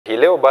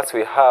leo basi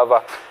we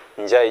have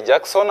Njai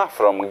Jackson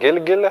from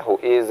Gilgil, who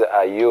is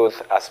a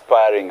youth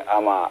aspiring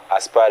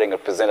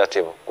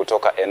representative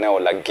kutoka eneo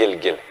la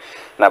Gilgil.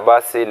 Na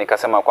basi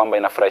nikasema kwamba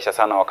inafurahisha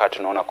sana wakati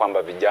tunaona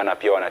kwamba vijana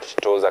pia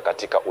wanatitoza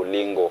katika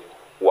ulingo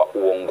wa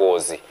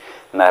uongozi.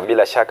 Na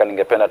bila shaka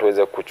ningependa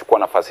tuweze kuchukua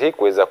nafasi hii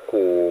kuweza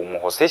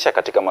kumhusisha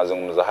katika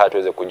mazungumzo haya,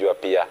 tuweze kujua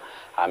pia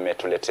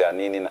ametuletea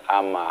nini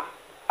ama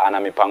ana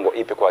mipango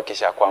ipi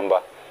kuhakikisha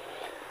kwamba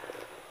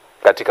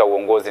katika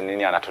uongozi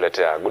nini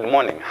anatuletea. Good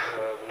morning.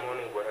 Good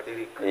morning, Bwana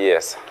Derek.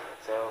 Yes.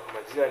 So,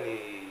 majina ni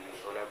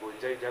Honorable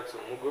Njai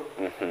Jackson Mugo,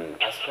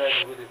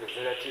 aspiring youth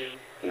representative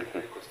in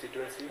the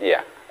constituency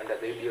under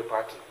the UDA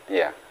party.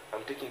 Yeah.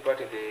 I'm taking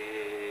part in the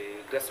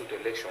grassroots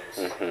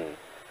elections.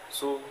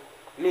 So,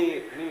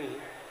 me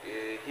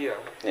here,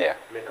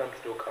 may come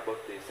to talk about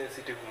the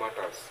sensitive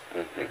matters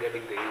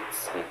regarding the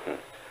youths.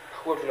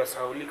 Huwa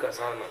tunasahaulika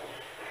sana.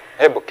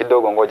 Hebu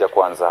kidogo ngoja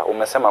kwanza.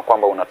 Umesema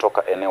kwamba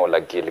unatoka eneo la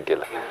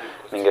Gilgil.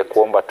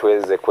 Ningekuomba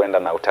tuweze kwenda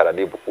na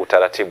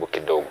utaratibu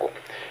kidogo.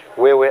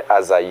 Wewe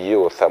as a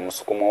youth,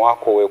 msukumo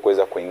wako wewe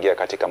kuweza kuingia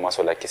katika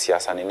masuala ya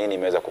kisiasa ni nini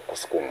imeweza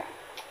kukusukuma?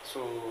 So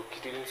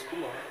kitu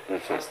kinisukuma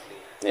firstly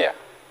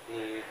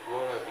ni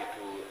kuona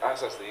vitu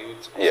as the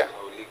youth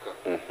kusahaulika.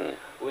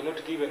 We're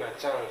not given a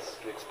chance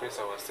to express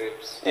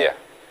ourselves.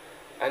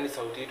 Ani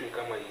sauti yetu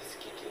kama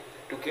isikiki.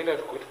 Tukienda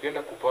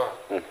kupaa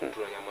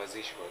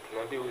tunanyamazishwa.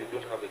 Tunaambia we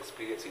don't have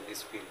experience in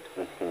this field.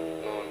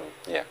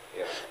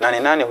 Na ni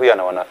nani huyu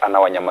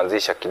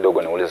anawanyamazisha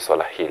kidogo niulize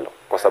swala hilo?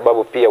 Kwa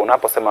sababu pia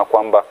unaposema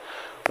kwamba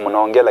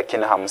mnaongea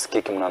lakini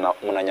hamsikiki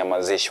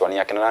mnanyamazishwa, ni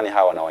akina nani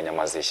hawa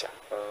wanawanyamazisha?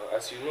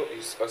 As you know,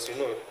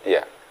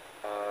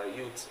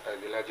 youths are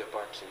the larger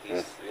part in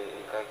this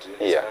country,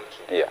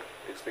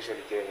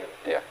 especially Kenya.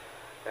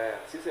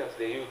 Sisi as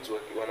the youths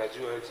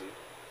wanajua aje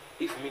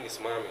if mimi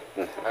nisimame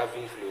have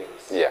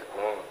influence.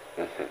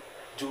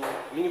 Juu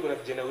mimi kuna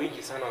vijana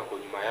wengi sana wako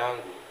nyuma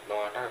yangu na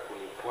wanataka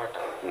kunifuata.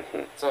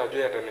 Sasa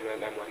juu hata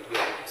namharibia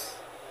votes.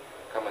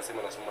 Kama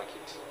sema nasoma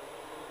kiti.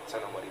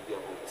 Sana namharibia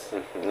votes.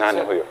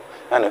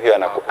 Nani huyo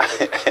ana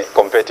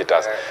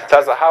competitors.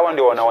 Sasa hawa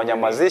ndio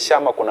wanawanyamazisha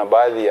ama kuna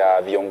baadhi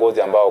ya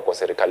viongozi ambao kwa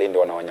serikali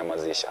ndio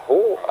wanawanyamazisha?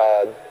 Who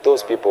are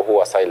those people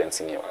who are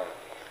silencing you?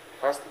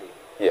 Firstly,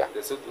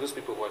 those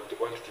people who want to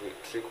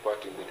take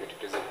part in the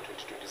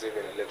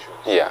 2027 elections.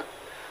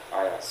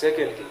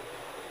 Secondly,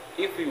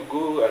 if you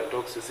go and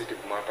talk sensitive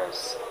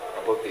matters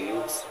about the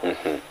youths,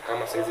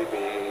 kama says if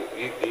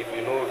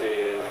you know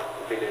the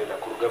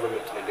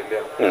government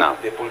inaendelea,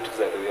 the politics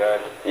that we are,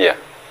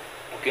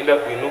 ukienda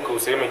kuinuka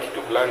useme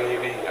kitu fulani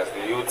hivi as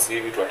the youths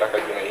hivi tunataka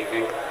jina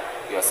hivi,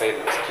 you are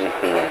silent.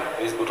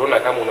 Utaona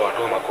kama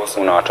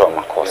unawatoa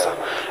makosa.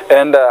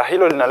 And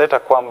hilo linaleta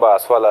kwamba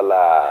swala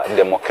la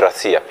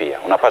demokrasia pia.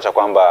 Unapata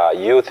kwamba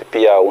youth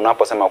pia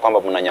unaposema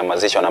kwamba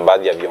mnanyamazishwa na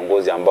baadhi ya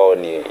viongozi ambao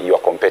ni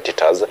your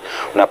competitors,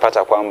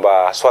 unapata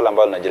kwamba swala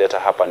ambalo linajileta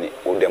hapa ni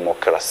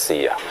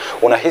udemokrasia.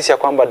 Unahisi ya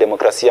kwamba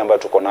demokrasia ambayo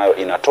tuko nayo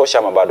inatosha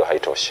ama bado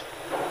haitoshi?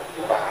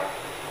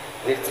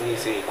 Let me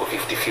say kwa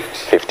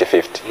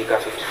 50-50. Nika 50-50.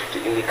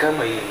 Ni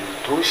kama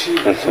itoshi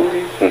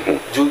vizuri.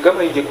 Juu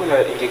kama ingekuwa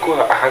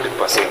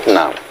 100%.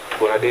 Naam.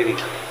 Bwana Derek.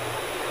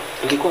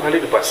 Ingekuwa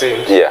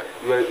 100%.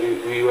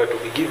 We were to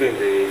be given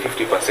the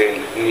 50%.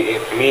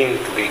 Mean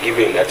to be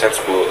given a chance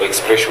for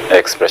expression.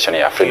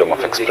 Freedom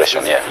of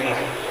expression.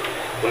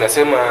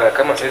 Unasema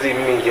kama sasa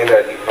mimi ningeenda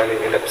pale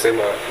nienda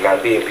kusema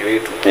naambie MP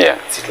wetu.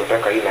 Si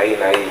tunataka hii na hii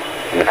na hii.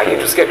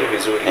 Angetusikia tu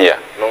vizuri.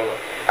 Unaona?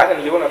 Hata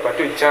ningeona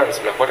patio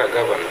chance nafuata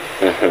governor.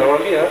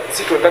 Namwambia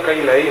si tunataka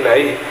hii na hii na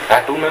hii.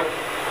 Hatuna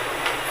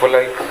for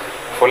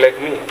like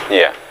me.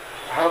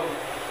 Have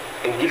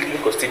in Gilgil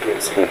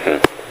constituency.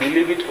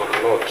 Believe it or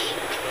not,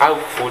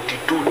 have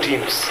 42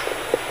 teams.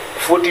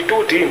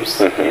 42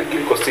 teams in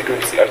Gilgil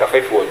constituency under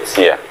 5 wards.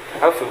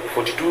 Have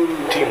 42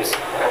 teams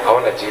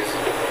hawana jezi.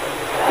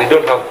 They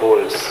don't have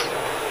balls.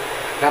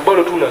 Na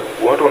bado tu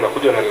watu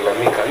wanakuja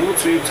wanalalamika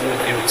youths.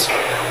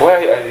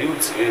 Why are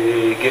youths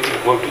getting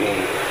involved in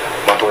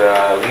mambo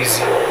ya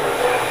wizi,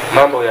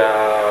 mambo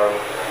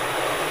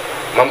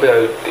ya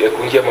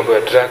kuingia mambo ya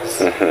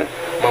drugs,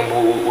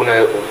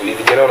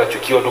 vijana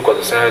wanachukiwa tu kwa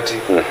society.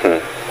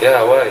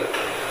 Why?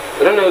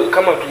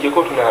 Kama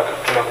tungekuwa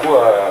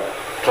tunapatiwa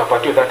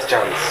that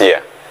chance.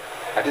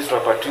 At least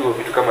tunapatiwa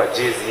vitu kama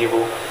jezi hivyo.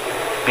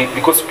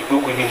 Because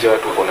huku hivi nje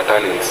watu wako na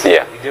talents.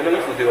 Vijana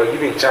if they were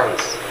given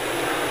chance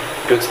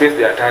to express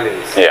their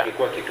talents,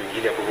 ingekuwa kitu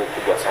kingine hapo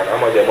kubwa sana.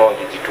 Ama jamaa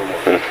wangejituma.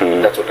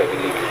 That's what I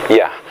believe.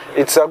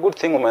 It's a good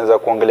thing umeweza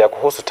kuongelea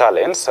kuhusu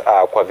talents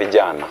kwa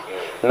vijana.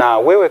 Na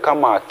wewe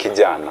kama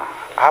kijana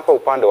hapa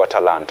upande wa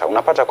talanta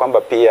unapata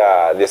kwamba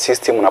pia the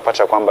system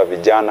unapata kwamba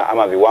vijana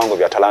ama viwango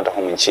vya talanta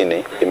humu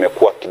nchini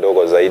imekuwa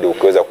kidogo zaidi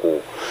ukiweza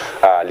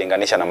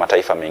kulinganisha na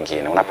mataifa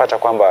mengine. Unapata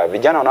kwamba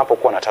vijana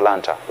wanapokuwa na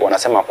talanta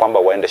wanasema kwamba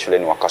waende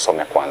shuleni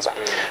wakasome kwanza.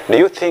 Do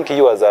you think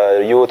you as a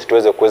youth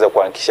tuweze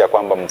kuhakikisha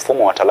kwamba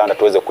mfumo wa talanta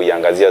tuweze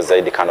kuiangazia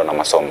zaidi kando na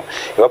masomo?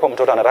 Iwapo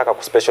mtoto anataka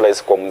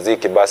kuspecialize kwa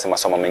muziki, basi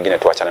masomo mengine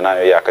tuachane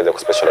nayo, yeye akaweze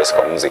kuspecialize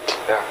kwa muziki.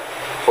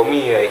 for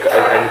me, I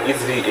can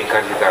easily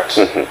encourage that.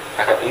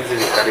 I can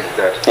easily encourage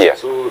that. Yeah.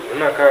 So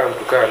kama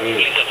mtu kama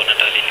mimi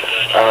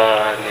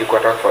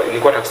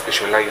nilikuwa nataka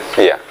specialize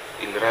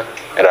in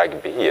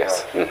rugby.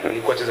 Yes.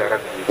 Nilikuwa cheza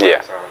rugby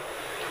sana.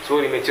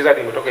 So nimecheza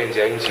nimetoka nje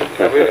ya nchi.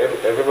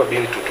 I've ever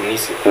been to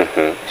Tunisia.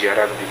 Jia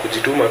rugby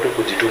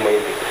kujituma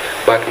hivi.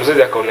 But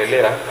mzazi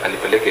akaonelea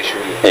anipeleke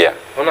shule. Yeah.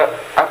 Unaona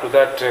up to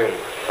that time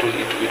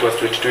it was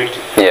 2020.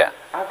 Yeah.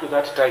 Up to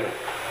that time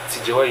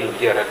sijawahi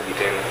ingia rugby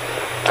tena.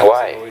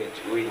 Why?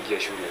 Wewe ingia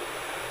shule.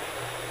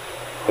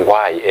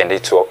 Why? And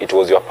it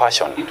was your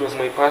passion? It was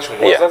my passion.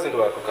 Wazazi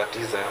ndio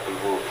wakakatiza hapo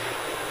hivyo.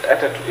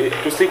 Hata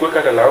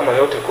tusikuweka lawama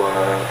yote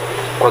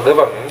kwa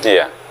government.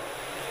 Yeah.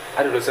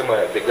 Hadi tunasema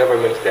the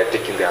government they are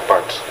taking their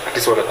part. At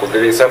least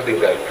there is something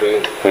they are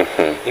doing.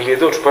 Even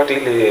though tupate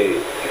ile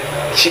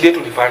shida yetu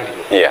ni funding.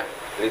 Yeah.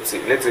 Let's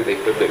say the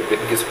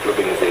biggest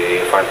problem is the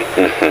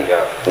funding.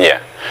 Yeah.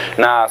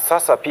 Na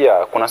sasa pia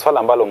kuna swala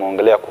ambalo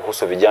umeongelea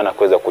kuhusu vijana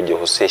kuweza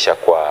kujihusisha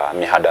kwa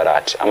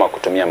mihadarati ama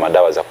kutumia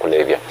madawa za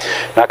kulevya.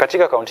 Na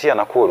katika kaunti ya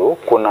Nakuru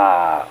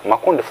kuna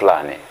makundi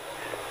fulani.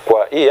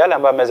 Kwa hii yale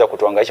ambayo ameweza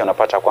kutuangaisha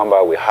unapata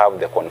kwamba we have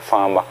the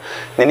confirm.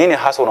 Ni nini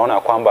hasa unaona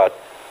kwamba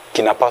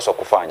kinapaswa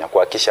kufanya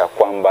kuhakikisha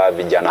kwamba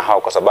vijana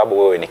hao, kwa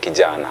sababu wewe ni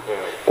kijana,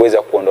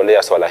 kuweza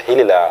kuondolea swala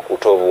hili la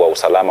utovu wa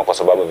usalama, kwa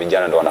sababu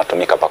vijana ndio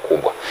wanatumika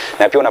pakubwa,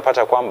 na pia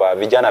unapata kwamba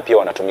vijana pia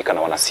wanatumika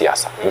na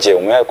wanasiasa. Je,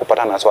 umewahi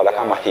kupatana na swala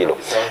kama hilo,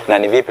 na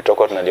ni vipi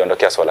tutakuwa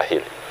tunaliondokea swala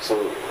hili? So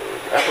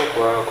hapo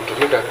kwa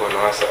kutumika kwa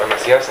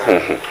wanasiasa,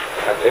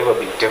 I've ever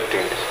been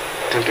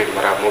tempted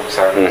mara moja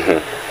sana.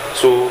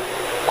 So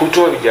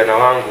kutoa vijana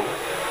wangu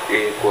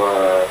kwa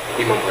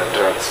hii mambo ya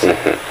drugs.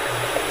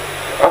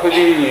 Hapo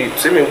hivi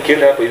tuseme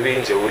ukienda hapo hivi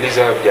nje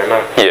uuliza vijana.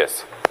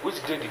 Yes. Which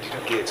grade did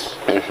you get?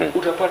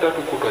 Utapata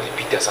watu kwa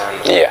walipita sana.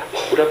 Yeah.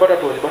 Utapata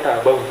watu walipata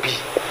above B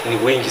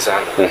ni wengi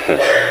sana.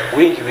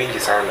 Wengi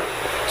sana.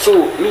 So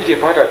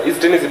ningepata hizi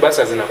tena hizi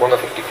basi zinakuanga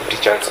 50-50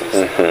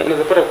 chances.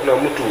 Unaweza pata kuna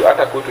mtu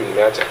hata kwetu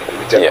nimeacha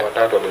vijana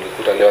watatu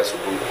wamenikuta leo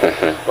asubuhi.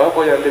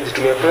 Wako ya ndezi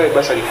tumeapply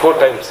basi 4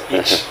 times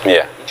each.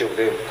 Each of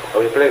them.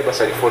 Wameapply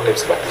basi 4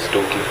 times but it's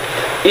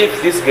okay.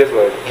 If these guys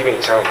were given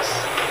chance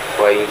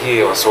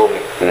waingie wasome,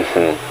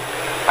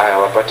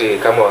 wapate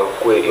kama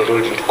wakuwe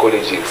enrolled into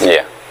colleges,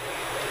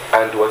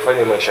 and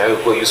wafanye maisha yao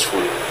kuwa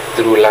useful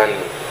through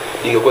learning,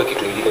 ingekuwa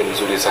kitu kingine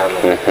mzuri sana.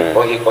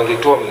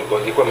 Wangekuwa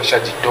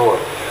wameshajitoa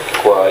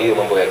kwa hiyo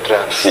mambo ya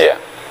drugs.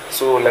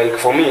 So like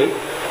for me,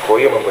 for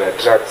hiyo mambo ya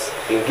drugs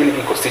in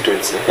Gilgil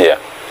constituency, we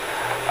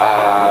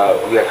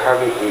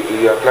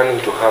are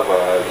planning to have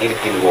a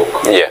Gilgil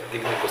walk.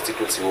 Gilgil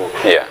constituency walk.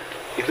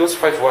 If those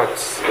 5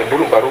 words,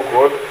 Mbulu Baruk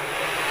Road,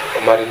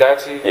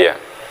 Maridati,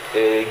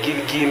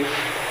 Gilgil,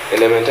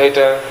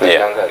 Elementaita,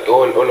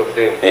 all of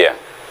them.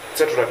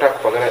 Sasa tunataka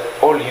kupangana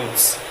all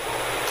youths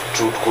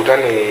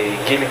tukutane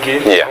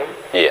Gilgil.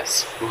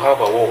 To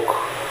have a walk.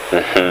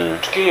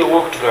 Tukiye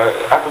walk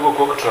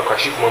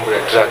tunakashifu mambo ya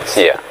drugs.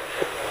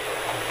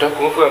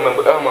 Tutakumbuka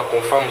mambo ama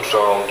confirm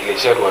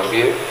tutawaongeleshia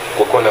tuambie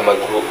kwa na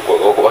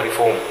wa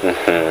reform.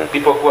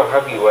 People who are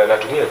happy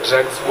wanatumia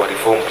drugs wa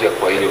reform pia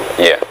kwa hiyo.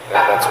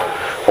 That's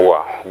all.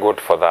 Wow, good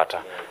for that.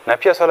 Na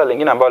pia swala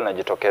lingine ambalo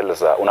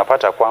linajitokeza,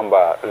 unapata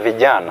kwamba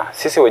vijana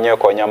sisi wenyewe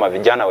kwa nyama,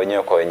 vijana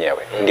wenyewe kwa wenyewe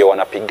ndio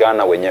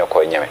wanapigana wenyewe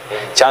kwa wenyewe.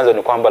 Chanzo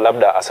ni kwamba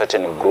labda a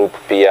certain group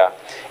pia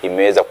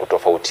imeweza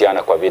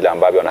kutofautiana kwa vile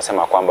ambavyo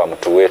wanasema kwamba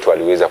mtu wetu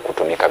aliweza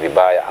kutumika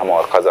vibaya, ama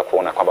wakaanza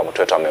kuona kwamba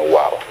mtu wetu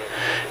ameuawa.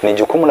 Ni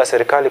jukumu la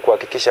serikali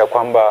kuhakikisha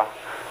kwamba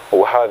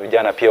hawa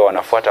vijana pia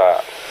wanafuata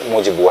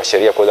mujibu wa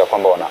sheria, kuweza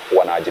kwamba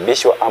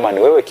wanaajibishwa, ama ni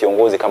wewe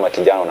kiongozi kama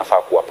kijana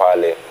unafaa kuwa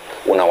pale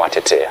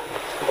unawatetea?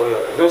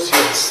 Those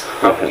youths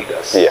have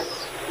leaders.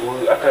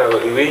 Hata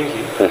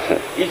wengi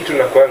hii kitu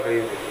tunakwanga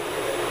hivi.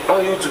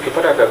 Au youth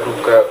ukipata ka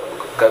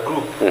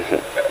group,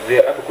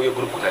 hapo kwa hiyo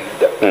group kuna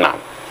leader.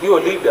 Hiyo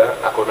leader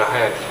ako na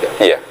higher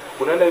leader.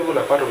 Unaenda hivyo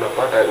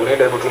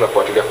unaenda hivyo tu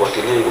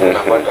unafuatilia hivi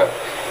unapata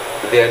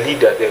their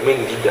leader, their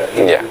main leader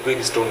is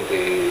very strong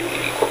in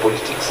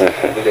politics,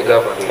 in the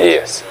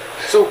government.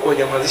 So kwa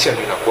nyamazisha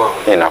ndio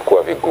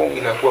inakuwa vigumu.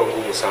 Inakuwa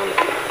ngumu sana.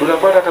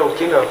 Tunapata hata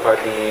ukienda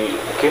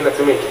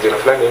sema kijana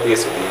fulani hadi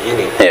siku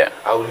nyingine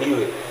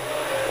auliwe.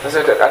 Sasa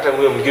hata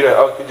mwe mwingine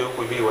au kuja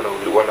huko hivi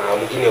wana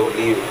mwingine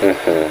auliwe.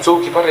 So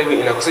ukipata hivi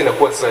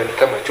inakuwa sasa ni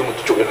kama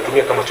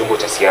inatumia kama chombo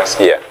cha siasa.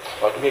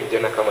 Watumia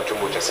vijana kama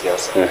chombo cha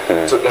siasa.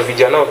 So na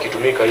vijana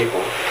wakitumika hivyo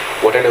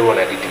wataenda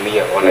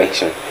wanadidimia,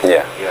 wanaishi.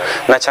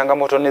 Na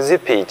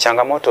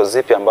changamoto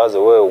zipi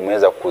ambazo wewe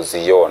umeweza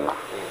kuziona?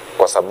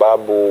 Kwa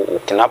sababu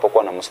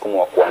ukinapokuwa na msukumo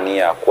wa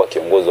kuania kuwa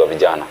kiongozi wa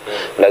vijana,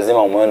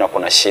 lazima umeona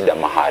kuna shida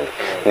mahali.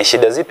 Ni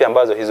shida zipi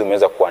ambazo hizo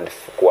umeweza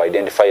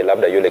ku-identify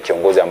labda yule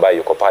kiongozi ambaye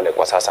yuko pale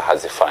kwa sasa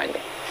hazifanyi,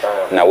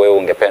 na wewe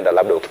ungependa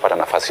labda ukipata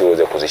nafasi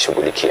uweze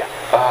kuzishughulikia?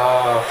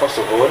 First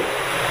of all,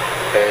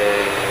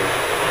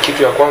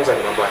 kitu ya kwanza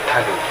ni mambo ya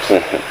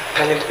talent.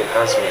 Talent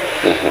enhancement.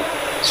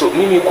 So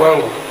mimi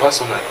kwangu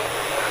personally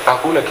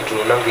hakuna kitu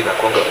nangu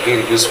inakuanga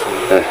very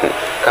useful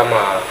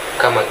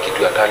kama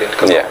kitu ya talent,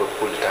 kama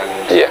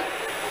talent.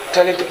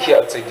 talent here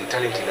outside, the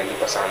talent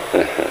inalipa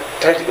sana.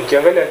 Talent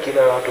ukiangalia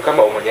kina watu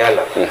kama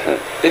Omanyala,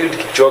 Eliud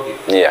Kipchoge.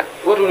 Yeah.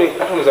 Watu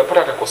hata unaweza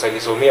pata atakosa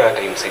alisomea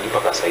hata imsaidie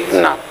mpaka sasa hivi.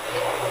 Naam.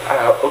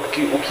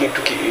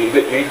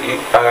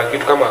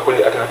 Kitu kama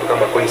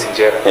Collins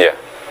Injera. Yeah.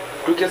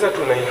 Tukiweza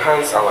tuna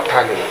enhance our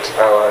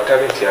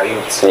talent ya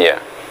youth. Yeah.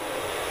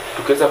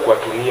 Tukiweza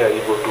kuwatumia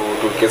hivyo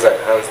tukiweza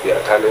enhance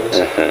their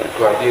talent,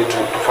 tuambie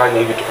tufanye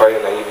hivi tufanye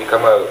na hivi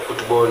kama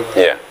football,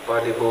 yeah,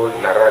 volleyball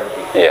na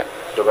rugby. Yeah.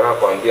 Tokana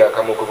kuambia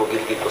kama uko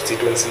Gilgil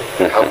constituency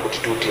au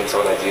 42 teams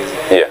wana jezi.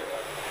 Yeah.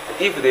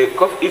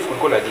 If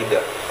kulikuwa na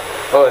leader,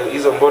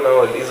 mbona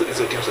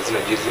hizo teams hazina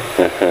jezi?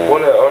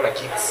 Mbona hawana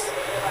kits?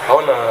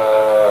 Hawana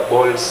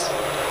balls?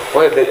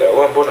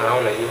 Mbona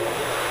hawana hiyo?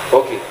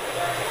 Okay.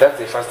 That's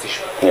the first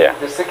issue. Yeah.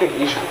 The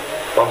second issue,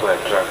 mambo ya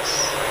drugs.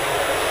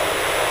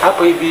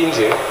 Hapa hivi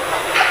nje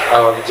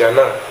hawa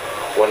vijana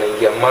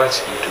wanaingia much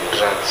into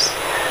drugs.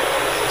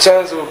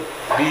 Chanzo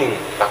being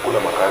hakuna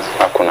makazi.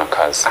 Hakuna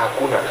kazi.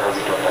 Hakuna kazi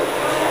totally.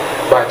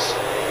 But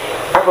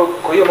hapa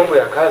kwa hiyo mambo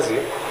ya kazi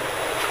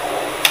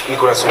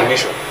niko na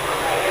solution.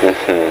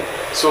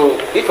 So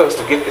if I was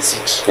to get a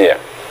seat, yeah,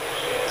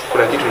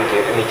 kuna kitu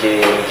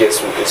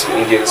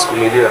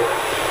ningesukumilia.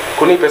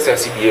 Kuna pesa ya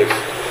CDF.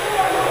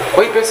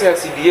 Kwa hiyo pesa ya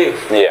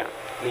CDF, yeah,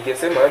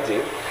 ningesema aje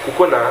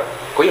uko na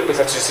kwa hiyo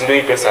pesa sisi ndio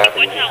hii pesa hapa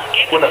hivi.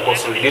 Kuna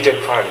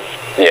consolidated fund.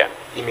 Yeah.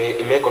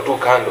 Imewekwa tu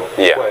kando,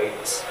 yeah,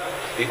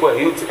 ilikuwa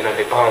youth and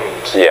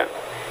empowerment. Yeah.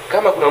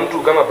 Kama kuna mtu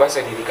kama basi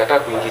ilikataa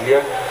kuingilia,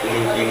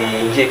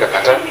 iliingia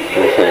ikakataa,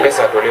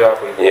 pesa atolewa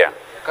hapo hivyo. Yeah.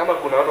 Kama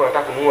kuna watu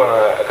wanataka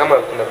kununua, kama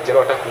kuna vijana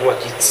wanataka kununua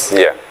kits.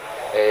 Yeah.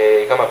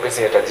 Kama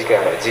pesa inahitajika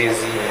ya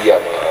majezi ya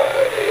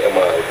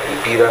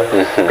mpira,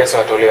 pesa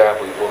watolewa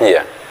hapo hivyo.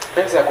 Yeah.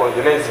 Pesa ya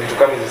kuorganize vitu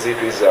kama hizi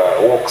zetu za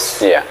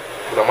walks. Yeah.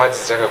 Kuna maji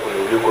zitaka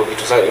kununuliwa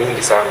vitu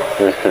nyingi sana.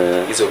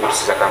 Hizo vitu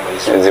sasa kama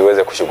hizo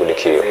ziweze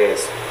kushughulikiwa.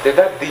 Yes. The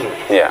third thing.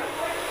 Yeah.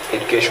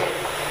 Education.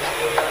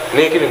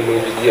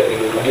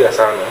 Nimerudia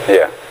sana.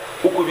 Yeah.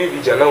 Huku hivi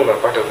vijana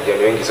unapata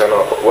vijana wengi sana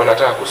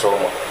wanataka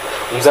kusoma.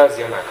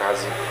 Mzazi ana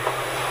kazi.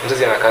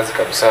 Mzazi ana kazi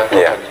kabisa,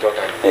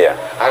 totally. Yeah.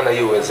 Hana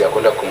hiyo uwezo ya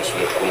kwenda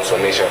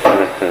kumsomesha.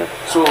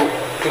 So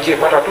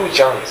tukipata tu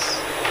chance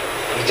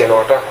vijana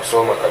wanataka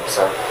kusoma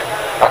kabisa.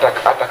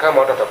 Hata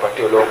kama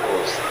watapatiwa long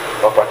course,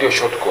 wapatiwe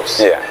short course.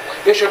 Yeah.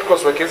 Hiyo short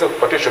course wakiweza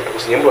kupatia short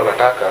course nyingi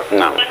anataka,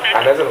 no,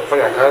 anaweza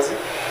kufanya kazi,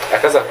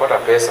 akaanza kupata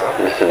pesa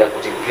ya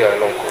kujilipia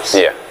long course.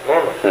 Yeah.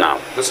 No.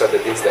 Those are the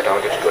things that I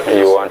wanted to address.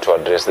 You want to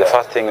address. The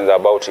first thing is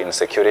about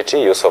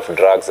insecurity, use of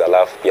drugs,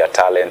 alafu pia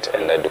talent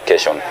and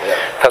education.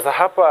 Sasa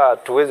hapa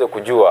tuweze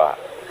kujua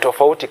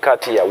tofauti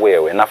kati ya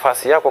wewe,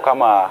 nafasi yako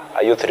kama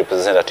a youth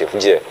representative.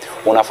 Je,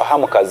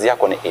 unafahamu kazi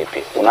yako ni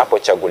ipi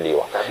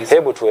unapochaguliwa?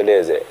 Hebu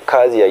tueleze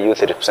kazi ya youth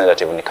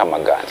representative ni kama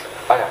gani?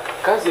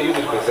 Kazi ya youth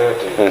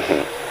representative,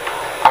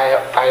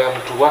 I am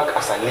to work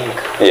as a link,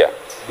 yeah,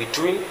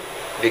 between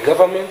the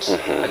government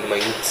and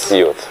my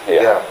youth.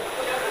 Yeah.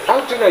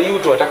 Au tena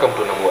youth wataka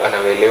mtu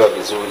anaelewa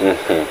vizuri.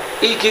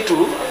 Hii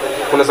kitu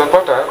unaweza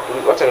pata,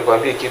 acha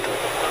nikwambie kitu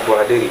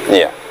bwana Derry.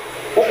 Yeah.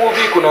 Huko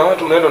hivi kuna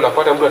watu unaenda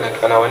unapata mtu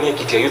anawania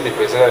kiti ya youth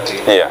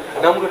representative. Yeah.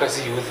 Na mtu atasi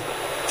youth.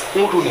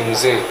 Mtu ni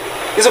mzee.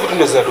 Hizo vitu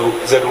ndio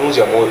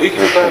zinatuvunja moyo. Hiki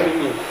kitu kama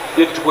mimi,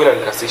 hiyo kitu kweli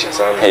nikasisha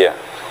sana. Yeah.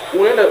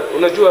 Unaenda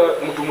unajua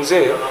mtu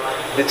mzee,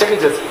 the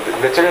challenge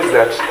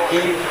that he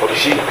or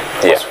she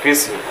was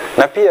facing.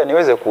 Na pia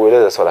niweze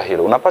kueleza swala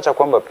hilo. Unapata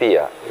kwamba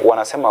pia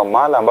wanasema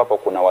mahali ambapo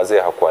kuna wazee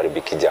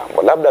hakuharibiki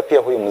jambo. Labda pia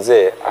huyu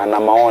mzee ana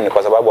maoni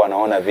kwa sababu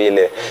anaona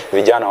vile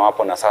vijana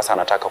wapo na sasa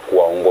anataka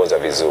kuwaongoza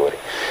vizuri.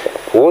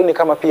 Huyu ni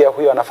kama pia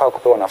huyu anafaa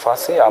kupewa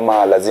nafasi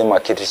ama lazima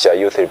kiti cha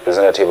youth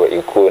representative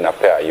ikuwe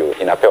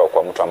inapewa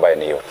kwa mtu ambaye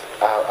ni youth?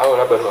 Au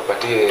labda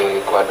tuwapatie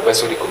kwa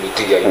advisory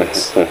committee ya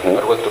youth.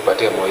 Watakuwa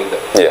tupatie mawaidha.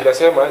 Yeah.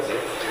 Nasema aje,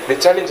 the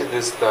challenge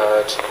is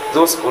that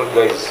those old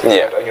guys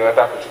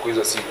wanataka kuchukua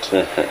hizo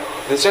seat.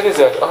 The challenge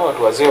that hao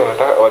watu wazee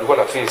walikuwa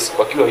na face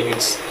wakiwa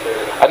youths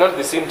are not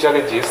the same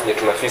challenges that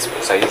tuna face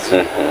sasa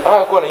hizi.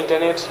 Kwa na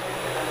internet,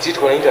 sisi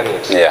tuko na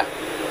internet. Yeah.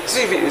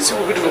 Si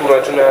vitu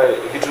tuna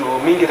vitu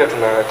mingi hata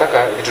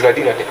tunataka vitu na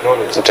dini na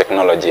technology.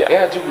 Technology.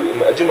 Yeah,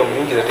 ajuma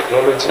mingi za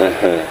technology.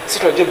 Sisi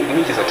tunajua vitu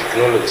mingi za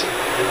technology.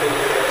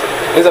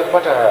 Unaweza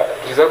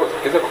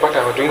kupata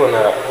watu wengi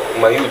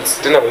wana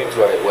youths, tena youths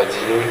wa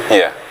jini.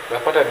 Yeah.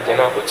 Unapata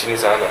vijana hapo chini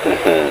sana.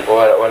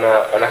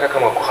 Wanakaa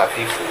kama wako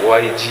hafifu,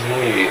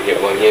 wajinui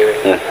wenyewe.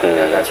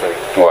 That's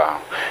right. Wow.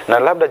 Na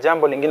labda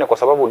jambo lingine, kwa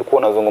sababu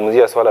ulikuwa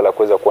unazungumzia swala la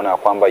kuweza kuona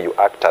kwamba you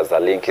act as a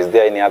link, is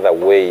there any other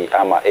way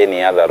ama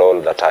any other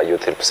role that a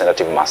youth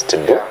representative must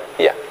do?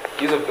 Yeah.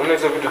 Hizo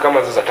vitu kama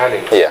hizo za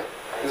talent. Yeah.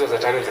 Hizo za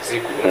talent za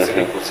siku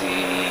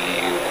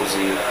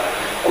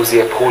kuzi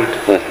uphold.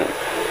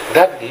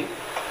 Thirdly,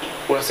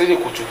 unasaidia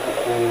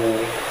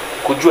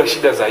kujua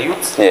shida za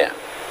youth. Yeah.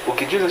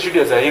 Ukijua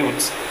shida za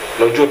youth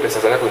na ujue pesa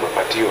zako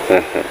unapatiwa.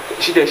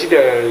 Shida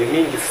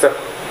mingi sasa,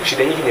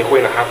 shida nyingi ni huwa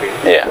ina happen.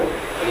 Yeah.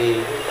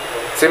 Ni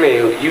sema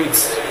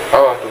youths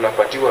hawa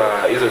tunapatiwa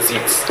hizo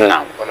seats.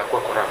 Naam.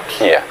 Wanakuwa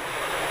corrupt. Yeah.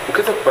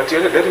 Ukiweza kupatia,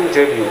 let me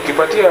tell you,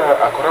 ukipatia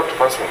a corrupt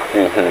person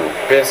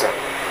pesa,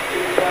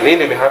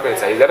 nini imehappen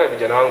sasa hivi, hata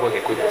vijana wangu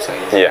wangekuwa sasa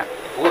hivi. Yeah.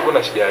 Huko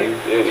kuna shida ya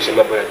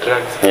shida ya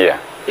drugs. Yeah.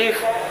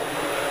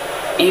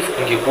 If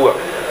ingekuwa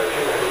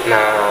na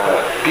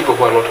people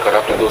who are not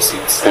corrupt in those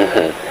seats,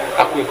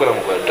 hakuikuwa na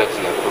mambo ya drugs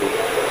na guru.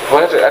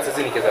 Kwa hata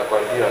sisi nikiweza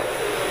kuambia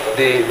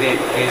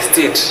the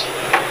state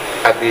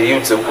at the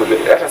youths huko,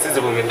 hata sisi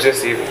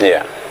wamedress hivi.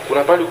 Yeah.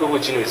 Kuna pale uko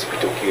chini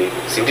usipite ukiwa hivi,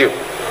 si ndio?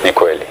 Ni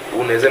kweli.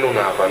 Unaweza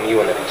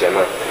unavamiwa na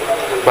vijana.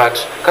 But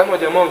kama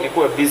jamaa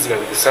ungekuwa busy na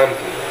with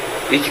something,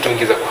 hiki kitu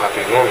ingeza ku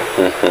happen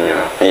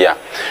Yeah.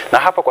 Na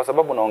hapa kwa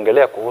sababu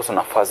naongelea kuhusu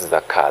nafasi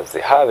za kazi.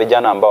 Hawa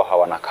vijana ambao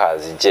hawana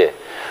kazi, je,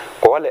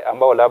 kwa wale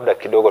ambao labda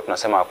kidogo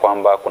tunasema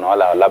kwamba kuna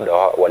wale labda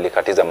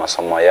walikatiza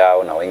masomo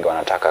yao na wengi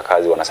wanataka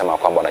kazi, wanasema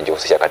kwamba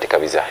wanajihusisha katika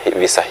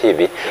visa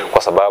hivi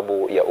kwa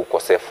sababu ya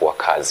ukosefu wa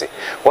kazi.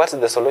 What's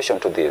the solution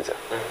to this?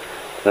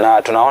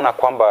 Na tunaona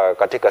kwamba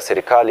katika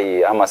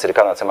serikali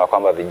wanasema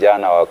kwamba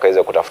vijana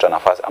wakaweza kutafuta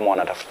nafasi ama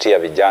wanatafutia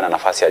vijana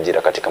nafasi ya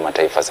ajira katika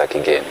mataifa za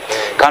kigeni.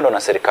 Kando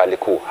na serikali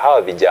kuu,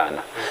 hawa vijana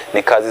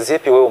ni kazi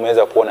zipi wewe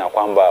umeweza kuona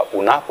kwamba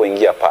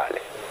unapoingia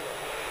pale?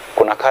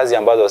 Kuna kazi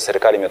ambazo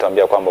serikali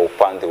imetuambia kwamba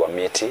upanzi wa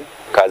miti,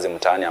 kazi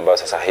mtaani ambayo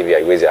sasa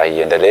hivi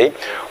haiendelei.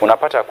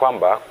 Unapata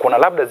kwamba kuna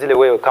labda zile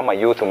wewe kama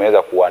youth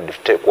umeweza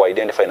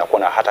kuidentify na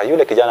kuona hata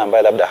yule kijana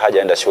ambaye labda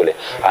hajaenda shule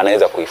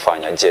anaweza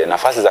kuifanya. Je,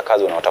 nafasi za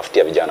kazi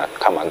unaotafutia vijana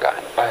kama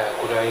gani?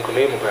 Kuna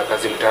hiyo mambo ya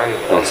kazi mtaani,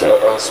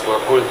 also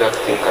pull that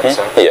thing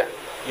kabisa. Yeah.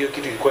 Hiyo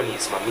kitu ilikuwa ni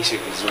isimamishe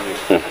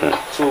vizuri.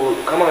 So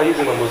kama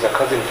hizo mambo za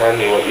kazi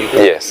mtaani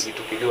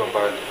ilitupiliwa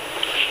mbali.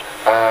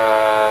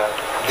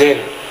 Then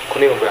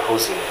kuna mambo ya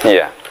housing.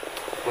 Yeah.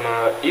 Kuna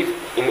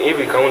in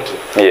every county.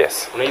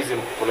 Yes.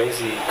 Kuna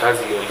hizi kazi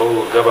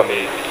ambazo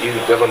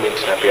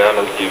government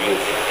inapeana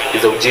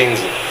hizo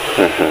ujenzi.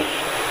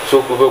 So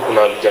kwa hivyo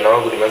kuna vijana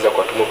wangu nimeanza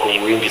kuwatuma kwa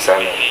wingi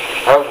sana.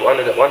 Have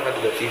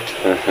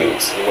 150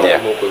 youths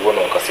nimewatumwa kwa hivyo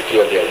na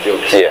wakasecure their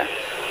jobs. Yeah.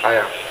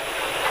 Aya.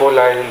 For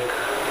like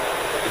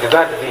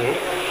that thing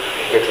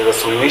get a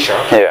solution.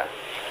 Yeah.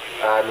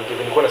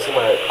 Nilikuwa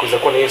nasema kuza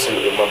kuwa na hiyo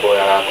mambo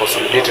ya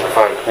consolidated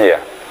fund. Yeah.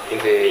 In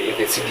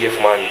the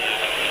CDF money.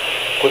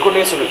 Kwa hiyo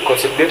hiyo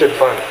consolidated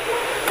fund.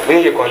 Mimi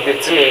ningekwambia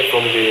tuseme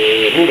from the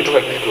mimi nimetoka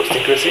Gilgil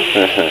constituency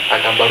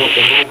and Mburu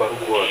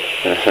ward.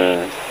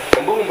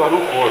 Mburu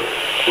ward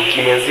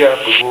ukimeanzia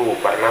hapo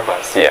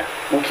Barnabas. Yeah.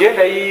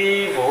 Ukienda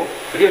hivyo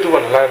ile tu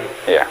wana lami.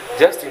 Yeah.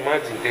 Just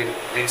imagine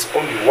there is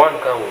only one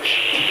car wash.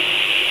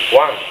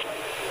 One.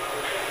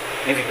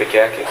 Hivi peke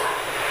yake.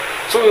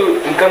 So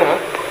ni kama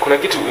kuna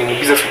kitu in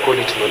business we call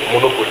it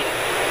monopoly.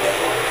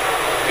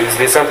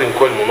 There's something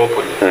called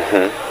monopoly.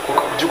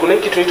 Kuna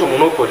kitu inaitwa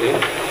monopoly.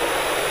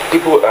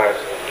 People are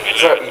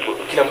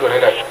kila mtu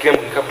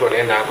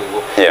anaenda hapo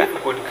hivyo. Yeah. We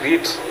could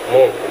create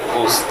more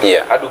boost.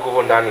 Yeah. Hadi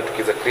uko ndani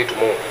tukiza create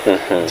more.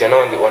 Jana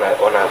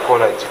wanakuwa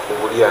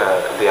wanajifungulia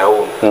their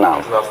own.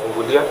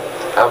 Tunafungulia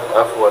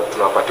afu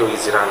tunawapatia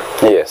hizi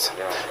run. Yes.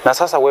 Yeah. Na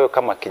sasa wewe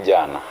kama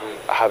kijana,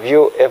 have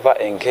you ever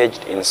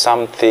engaged in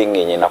something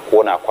yenye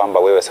inakuona kwamba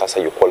wewe sasa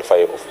you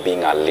qualify of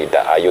being a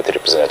leader, a youth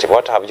representative?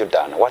 What have you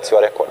done? What's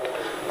your record?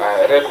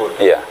 Record?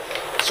 Yeah.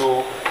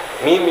 So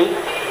mimi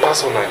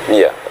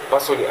personally,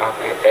 personally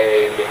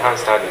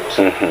enhanced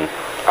talent.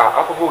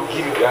 Hapo kwa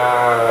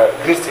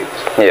Green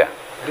State. Yeah.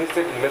 Green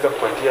State nimeweza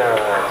kupatia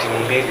timu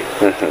mbili.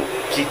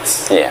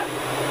 Kids. Yeah.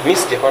 Mimi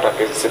sijapata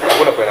pesa,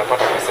 hakuna kwa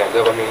napata pesa ya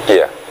government.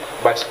 Yeah.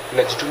 But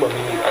najituma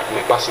mimi at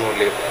my personal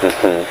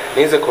level.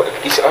 Niweze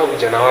kuhakikisha hao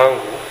vijana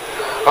wangu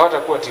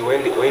hawatakuwa ati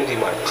wendi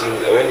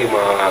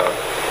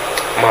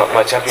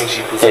ma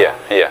championship. Yeah,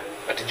 yeah.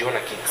 Atijiona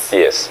kids.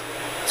 Yes.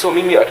 So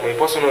mimi at my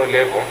personal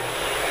level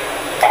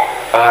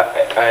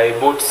I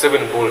bought 7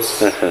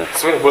 balls.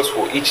 7 balls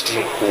for each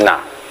team. Nah.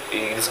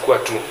 Ilikuwa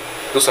 2.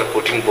 Those are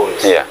 14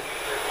 balls. Yeah.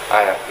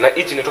 Na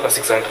each inatoka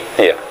 600.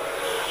 Yeah.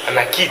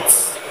 Na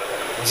kids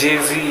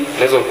jersey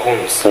nazo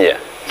cones. Yeah.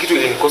 Kitu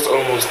ili cost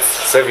almost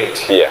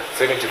 70. Yeah.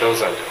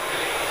 70,000.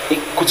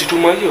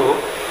 Kujituma hiyo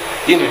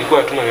ndio ilikuwa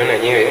atuma yona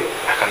yenyewe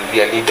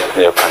akanibia leader.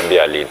 Yeah,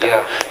 akanibia leader.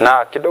 Yeah.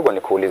 Na kidogo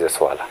nikuulize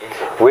swala.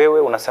 Wewe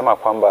unasema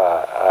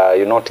kwamba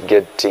you're not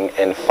getting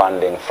any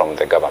funding from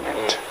the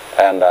government.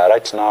 And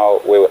right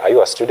now, are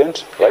you a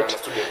student, right? Yeah, I'm a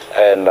student.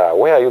 And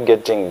where are you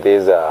getting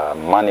this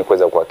money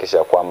kuweza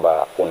kuhakikisha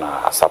kwamba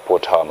una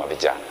support hawa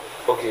mavijana?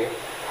 Okay.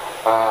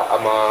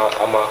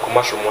 I'm a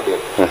commercial model.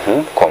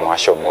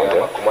 Commercial model.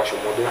 Yeah, commercial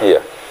model.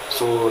 Yeah.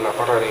 So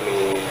napata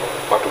ni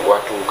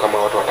watu kama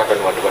watu wataka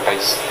ni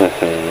advertise.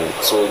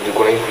 So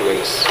you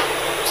influence.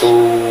 So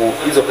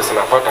hizo pesa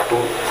napata tu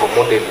for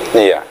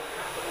modeling. Yeah.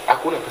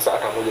 Hakuna pesa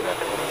hata moja na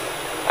tu.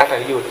 Hata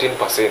hiyo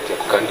 10% ya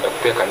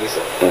kupea kanisa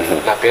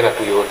na pena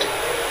tu yote.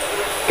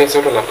 Pesa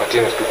yote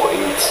napatia tu kwa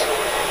youth.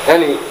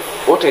 Yani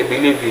what I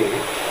believe in,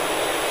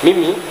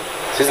 mimi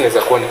sisi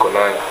naweza kuwa niko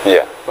nayo.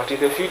 Yeah. But in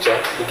the future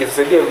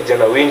nikisaidia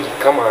vijana wengi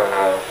kama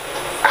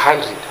 100.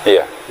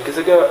 Yeah.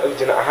 Nikisaidia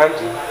vijana 100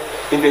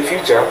 in the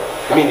future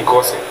mimi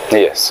nikose.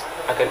 Yes.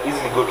 I can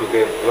easily go to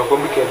them.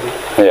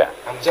 Yeah.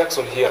 I'm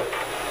Jackson here.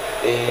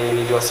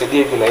 Niliwasaidia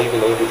hivi na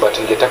hivi but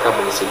ningetaka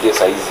mnisaidie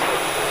saa hizi.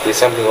 there's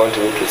something I want to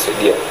do to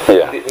saidia.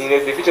 Yeah.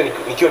 In the future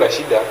nikiwa na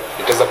shida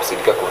nitaweza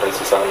kusaidika kwa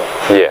rahisi sana.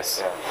 Yes.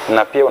 Yeah.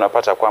 Na pia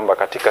unapata kwamba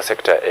katika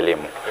sekta ya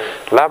elimu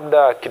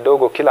labda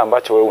kidogo kila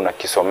ambacho wewe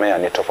unakisomea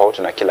ni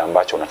tofauti na kila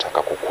ambacho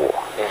unataka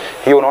kukua.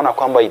 Hiyo unaona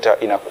kwamba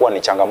inakuwa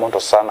ni changamoto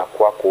sana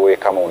kwako wewe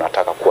kama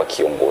unataka kuwa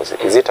kiongozi.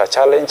 Is it a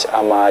challenge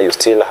ama you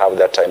still have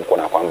that time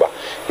kuna kwamba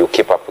you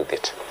keep up with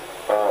it?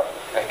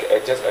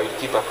 I will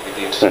keep up with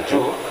it.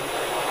 Too.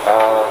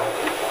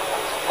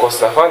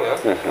 Course nafanya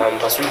I'm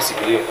pursuing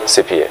CPA.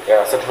 CPA.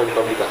 Yeah, Certified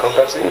Public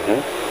Accountancy.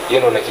 Yeye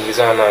ndo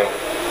nakimbizana nayo.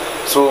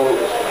 So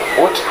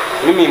what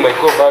mimi my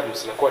core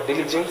values inakuwa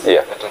diligence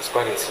and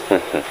transparency.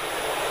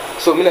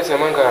 So mimi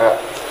nasemanga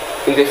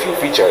in the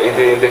future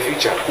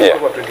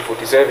kama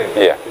 2047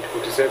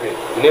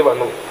 you never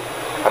know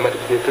I'm going to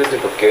be the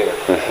president of Kenya.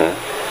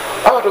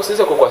 Hawa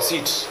tusiweza kwa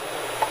seat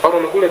au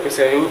wanakula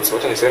pesa ya youth,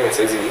 wacha niseme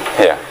sasa hivi.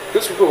 Yeah.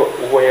 Those people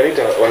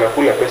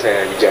wanakula pesa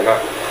ya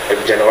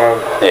vijana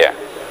wangu. Yeah.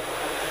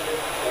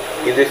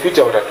 In the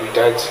future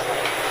watatuhitaji.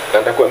 Na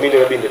nitakuwa mimi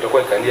ndio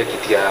nitakuwa nikalia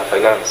kiti ya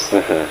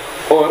finance.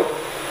 Or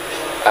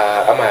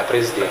ama ya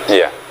president.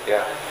 Yeah.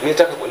 Yeah.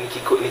 Nitaka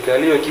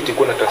nikalia kiti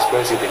kuna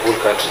transparency in the whole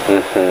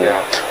country.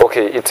 Yeah.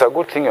 Okay, it's a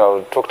good thing you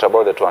have talked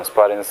about the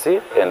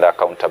transparency and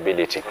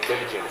accountability.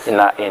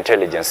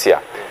 Intelligence.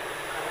 Yeah.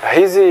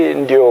 Hizi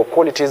ndio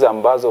qualities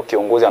ambazo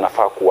kiongozi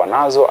anafaa kuwa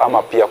nazo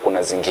ama pia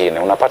kuna zingine.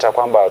 Unapata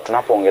kwamba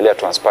tunapoongelea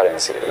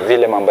transparency,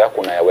 vile mambo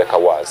yako unayaweka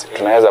wazi.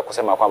 Tunaweza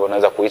kusema kwamba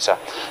unaweza kuita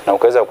na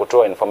ukaweza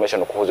kutoa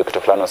information kuhusu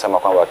kitu fulani, unasema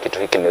kwamba kitu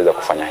hiki niweza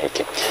kufanya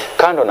hiki.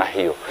 Kando na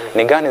hiyo,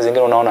 ni gani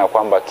zingine unaona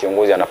kwamba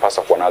kiongozi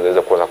anapaswa kuwa nazo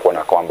ili kuweza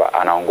kuona kwamba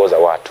anaongoza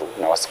watu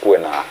na wasikue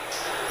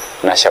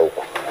na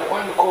shauku?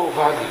 One core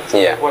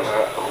value, yeah. One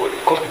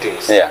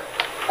competence. Yeah.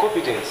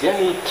 Competence,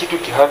 yani kitu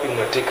kihapi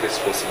una take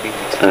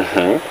responsibility.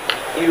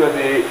 You are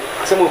the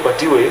same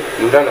upatiwe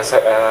you run a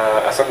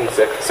certain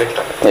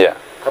sector. Yeah.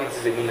 Kama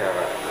sisi mimi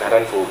na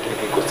run for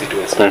Gilgil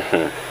constituency.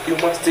 You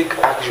must take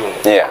action.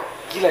 Yeah.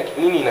 Kila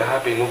nini ina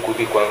happen huko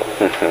hivi kwangu.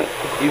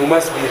 You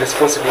must be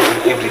responsible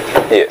in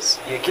everything. Yes.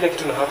 Yeah, kila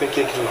kitu na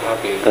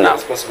happen, no.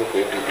 Responsible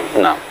for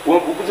everything. No.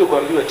 Ukuje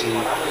kuambiwa ati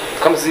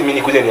kama sisi mimi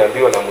nikuja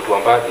niambiwa na mtu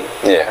ambaye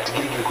ati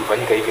Gilgil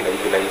kufanyika hivi na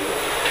hivi na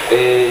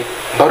hivi.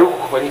 Baruku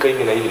kufanyika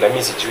hivi na hivi na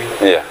mimi sijui.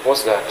 Yeah.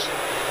 What's that?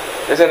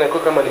 Sasa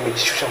nakuwa kama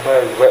nimejishusha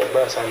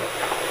mbaya sana.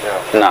 Yeah.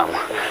 Naam.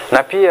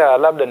 Na pia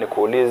labda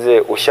nikuulize,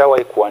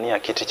 ushawahi kuwania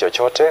kiti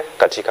chochote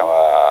katika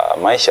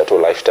maisha tu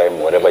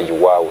lifetime wherever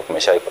you are,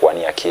 umeshawahi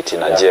kuwania kiti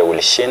na je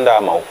ulishinda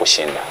ama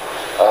hukushinda?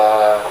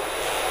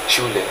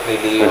 Shule.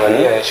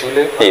 Niliwania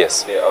shule.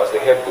 Yes. I was the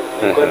head boy.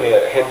 Nilikuwa ni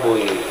head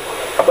boy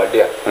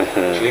Aberdare.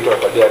 Shule yetu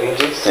Aberdare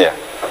Rangers. Yeah.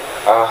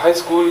 High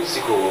school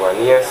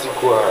sikuwania,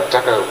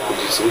 sikutaka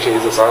kujisuluhisha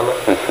hizo sana.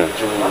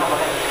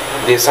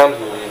 There's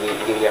something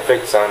in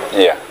effect sana.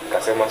 Yeah.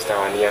 Kasema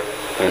sitawania.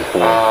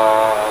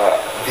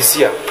 This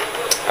year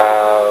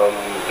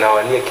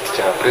nawania kiti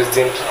cha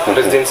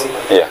presidency.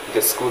 Yeah.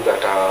 The school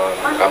that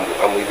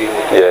I'm within.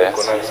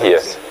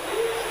 Yes.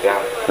 Yeah.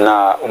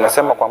 Na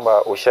umesema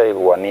kwamba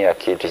ushaiwania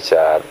kiti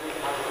cha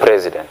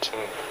president.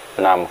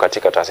 Na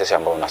katika taasisi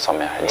ambayo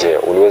unasomea, je,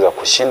 uliweza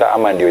kushinda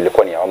ama ndio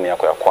ilikuwa ni awamu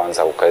yako ya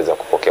kwanza ukaweza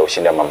kupokea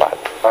ushindi ama bado?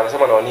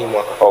 Anasema nawania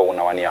mwaka.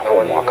 Unawania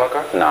huu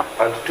mwaka. Na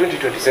and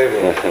 2027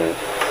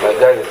 my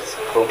guys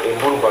from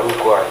Emburu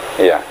Baruko.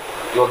 Yeah.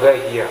 Your guy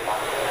here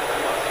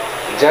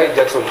Jai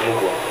Jackson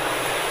Mungo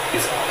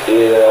is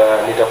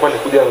nitakuwa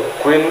nikuja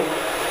kwenu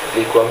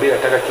nikwambia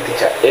nataka kiti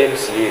cha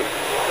MCA,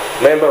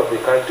 member of the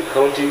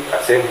county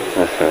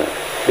assembly.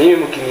 Mimi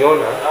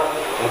mkiniona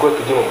mko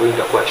kijuma mbona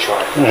itakuwa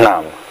shwari.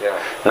 Naam. Yeah.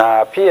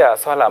 Na pia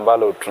swala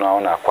ambalo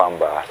tunaona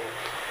kwamba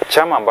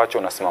chama ambacho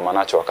unasimama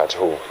nacho wakati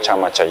huu,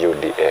 chama cha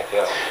UDA.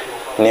 Yeah.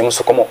 Ni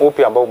msukumo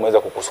upi ambao umeweza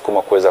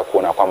kukusukuma kuweza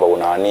kuona kwamba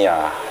unawania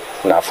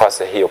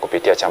nafasi hiyo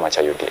kupitia chama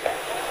cha UDA?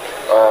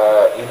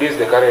 It is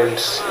the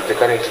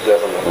current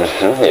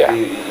government. Yeah.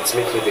 It's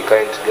making the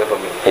current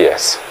government.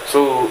 Yes.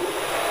 So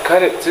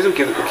sisi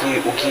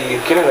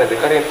ukienda na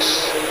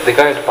the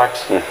current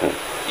party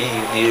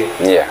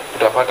UDA, yeah,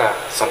 utapata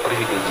some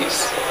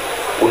privileges.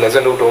 Unaweza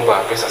ndio utaomba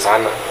pesa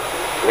sana.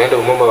 Unaenda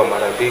umomba wa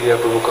mara mbili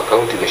hapo kwa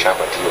county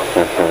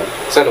imeshapatiwa.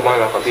 Sasa ndio maana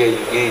nakwambia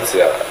UDA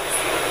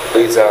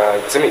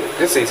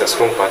it's a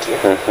strong party.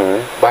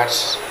 But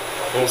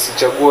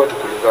msichague watu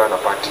kulingana na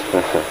party.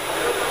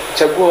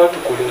 Chagua watu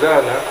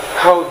kulingana na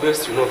how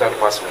best you know that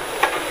person.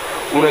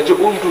 Unajua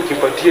mtu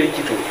ukimpatia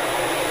hiki kitu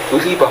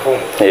will perform.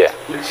 Yeah.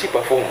 Will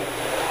perform.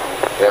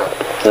 Yeah.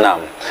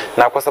 Naam.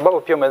 Na kwa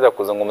sababu pia umeweza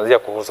kuzungumzia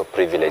kuhusu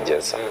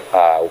privileges.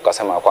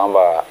 Ukasema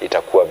kwamba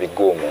itakuwa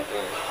vigumu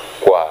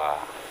kwa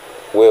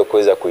wewe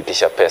kuweza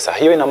kuitisha pesa.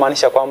 Hiyo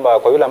inamaanisha kwamba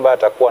kwa yule ambaye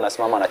atakuwa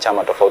anasimama na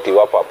chama tofauti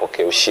iwapo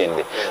apokee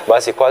ushindi,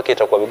 basi kwake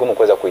itakuwa vigumu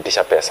kuweza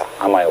kuitisha pesa.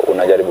 Ama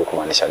unajaribu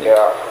kumaanisha nini?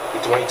 Yeah,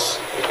 it might.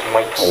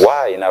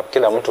 Why? Na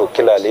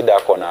kila leader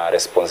ako na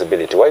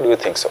responsibility. Why do you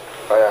think so?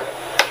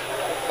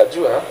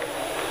 Ajua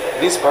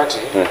this party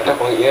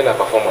ina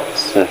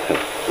performance.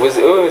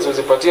 Wewe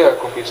usipatia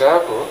kompyuta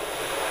yako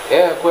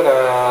kwa na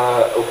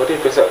upatie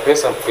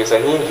pesa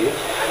nyingi,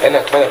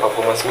 kufanya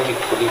performance nyingi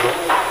kuliko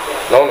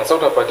Naona sasa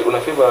utapata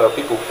una favor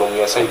people from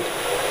your side.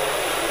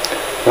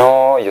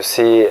 No, you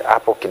see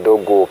hapo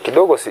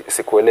kidogo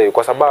sikuelewi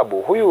kwa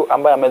sababu huyu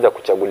ambaye ameweza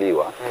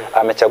kuchaguliwa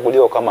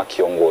amechaguliwa kama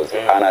kiongozi,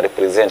 ana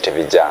represent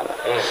vijana.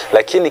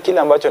 Lakini kile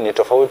ambacho ni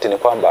tofauti ni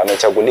kwamba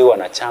amechaguliwa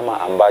na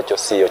chama ambacho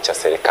sio cha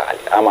serikali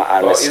ama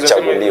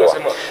amechaguliwa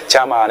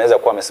chama, anaweza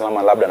kuwa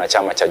amesimama labda na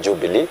chama cha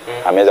Jubilee,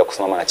 ameweza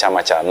kusimama na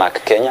chama cha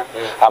NARC Kenya,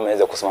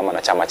 ameweza kusimama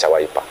na chama cha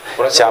Wiper,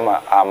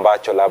 chama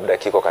ambacho labda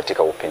kiko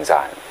katika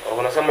upinzani.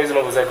 Unasema hizo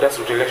mambo za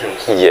grassroots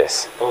elections?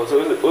 Yes. So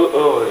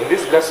in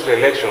these grassroots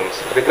elections,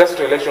 the grassroots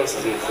elections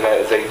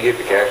za UDA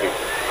peke yake.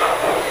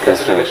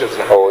 Grassroots elections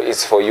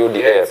it's for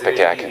UDA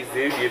peke yake. It's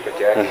the UDA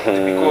peke yake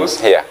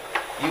because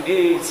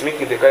UDA is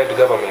making the current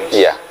government.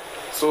 Yeah.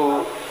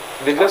 So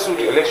the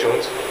grassroots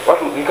elections,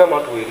 watu ni kama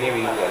watu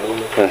welewi na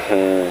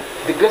nini.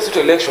 The grassroots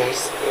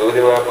elections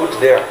they were put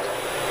there.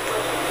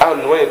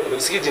 And when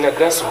usikie jina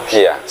grassroots,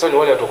 so ni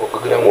wale watu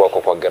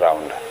wako kwa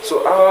ground. So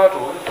watu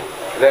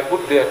they are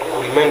put there to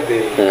remind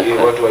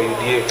the watu wa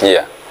UDA.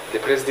 Yeah. The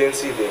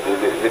presidency,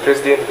 the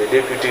president, the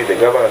deputy, the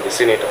governor, the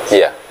senators.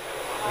 Yeah.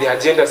 The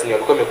agendas ni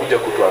walikuwa wamekuja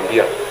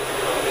kutuambia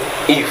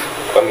if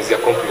wamezi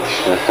accomplish.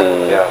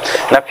 Yeah.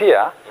 Na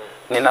pia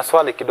nina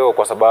swali kidogo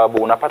kwa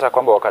sababu unapata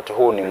kwamba wakati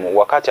huu ni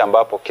wakati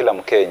ambapo kila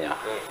Mkenya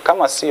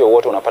kama sio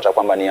wote unapata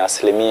kwamba ni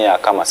asilimia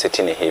kama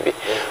 60 hivi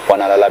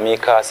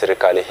wanalalamika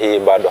serikali hii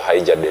bado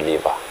haija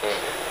deliver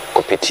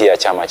kupitia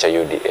chama cha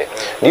UDA.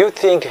 Do you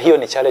think hiyo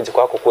ni challenge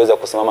kwako kuweza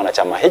kusimama na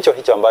chama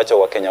hicho ambacho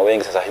Wakenya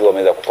wengi sasa hivi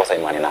wameweza kukosa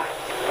imani nayo?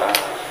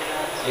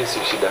 Yes,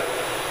 shida.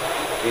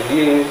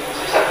 UDA,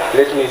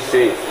 let me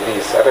say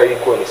this, hata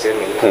iko ni sema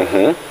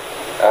hivi.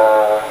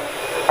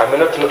 I may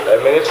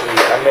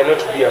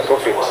not be a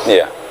prophet.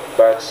 Yeah.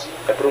 But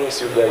I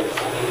promise you guys,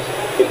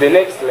 in the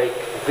next like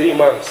 3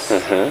 months,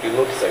 you'll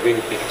notice a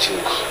very big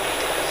change.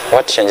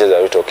 What changes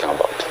are you talking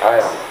about?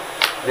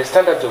 The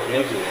standards of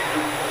living,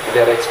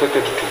 they are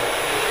expected to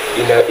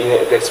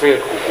they're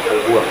expected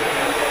kupungua.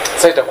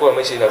 Sasa itakuwa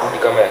maisha inarudi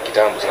kama ya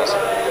kitambo sasa.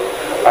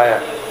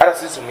 Hata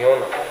sisi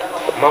tumeona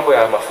mambo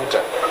ya mafuta.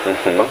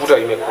 Mafuta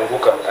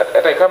imepunguka.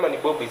 Hata kama ni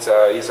bob, it's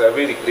a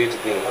very great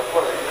thing.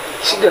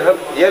 Shida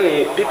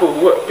yani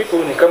people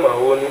ni kama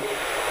haoni.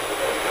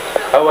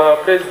 Our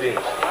president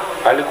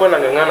alikuwa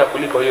anang'ang'ana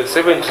kulipa hiyo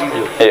 7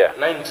 trillion,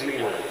 9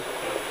 trillion.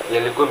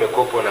 Yalikuwa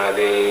imekopwa na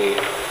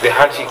the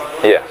handshake.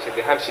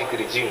 The handshake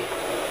regime.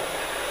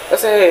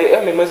 Sasa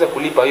ameweza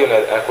kulipa hiyo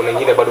na kuna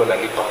nyingine bado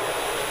analipa.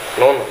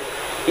 Unaona?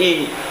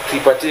 Hii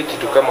tuipatie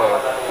kitu kama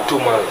 2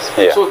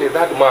 months. So the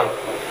third month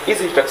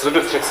hizi tax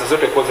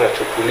zote kwa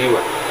zinachukuliwa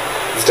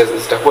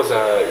zitakuwa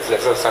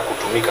zinaweza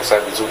kutumika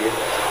sana vizuri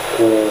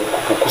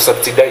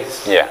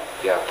kusubsidize. Yeah.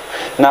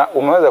 Na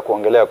umeweza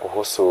kuongelea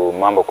kuhusu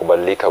mambo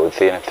kubadilika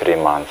within 3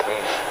 months.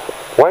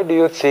 Why do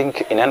you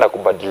think inaenda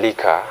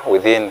kubadilika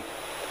within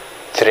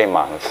 3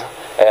 months?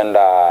 And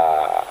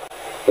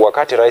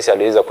wakati rais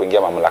aliweza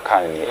kuingia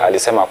mamlakani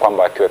alisema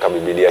kwamba akiweka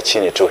Biblia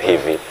chini tu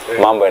hivi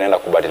mambo yanaenda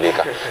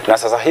kubadilika. Na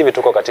sasa hivi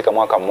tuko katika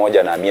mwaka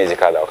mmoja na miezi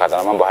kadhaa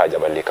na mambo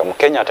hayajabadilika.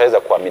 Mkenya ataweza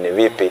kuamini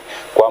vipi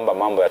kwamba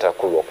mambo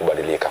yatakuwa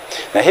kubadilika?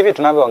 Na hivi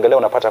tunavyoongelea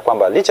unapata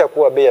kwamba licha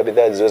kuwa bei ya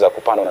bidhaa ziliweza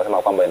kupanda, unasema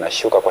kwamba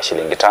inashuka kwa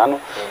shilingi 5,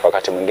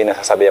 wakati mwingine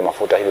sasa bei ya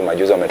mafuta hivi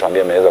majuzi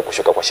wametuambia imeweza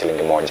kushuka kwa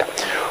shilingi 1.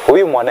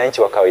 Huyu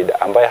mwananchi wa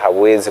kawaida ambaye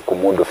hawezi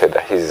kumudu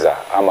fedha hizi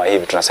ama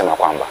hivi tunasema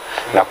kwamba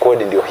na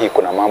kodi ndio hii,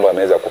 kuna mambo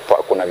yameweza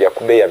kuna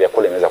bei ya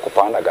vyakula imeweza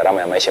kupanda,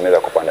 gharama ya maisha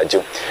imeweza kupanda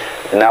juu.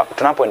 Na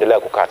tunapoendelea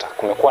kukata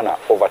kumekuwa na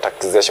over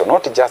taxation,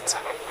 not just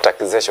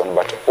taxation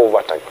but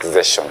over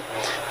taxation.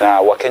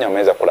 Na Wakenya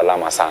wameweza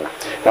kulalama sana.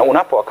 Na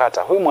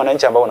unapowakata huyu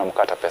mwananchi ambao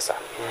unamkata pesa,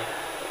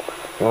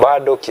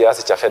 bado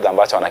kiasi cha fedha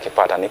ambacho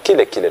anakipata ni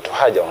kile kile tu,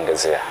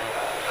 hajaongezea.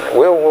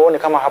 Wewe uone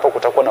kama hapo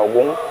kutakuwa na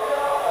ugumu?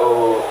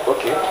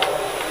 Okay.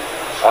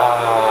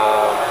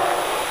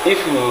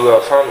 If you are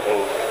a fan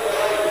of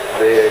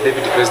the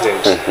deputy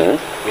president,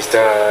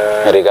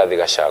 Mr. Rigathi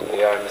Gachagua.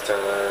 Yeah, Mr.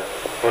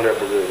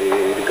 Honorable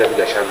Rigathi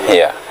Gachagua.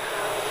 Yeah.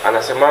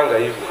 Anasemanga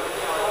hivi,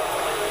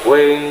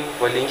 when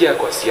waliingia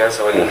kwa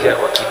siasa, waliingia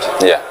kwa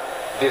kiti. Yeah.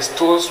 The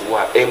stores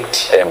were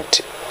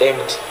empty.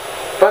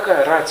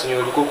 Paka rats wenye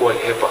walikuwa kwa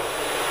hepa.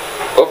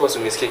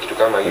 Obviously umesikia kitu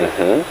kama hiyo.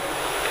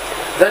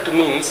 That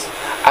means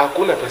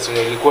hakuna pesa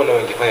yenye ilikuwa na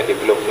wangefanya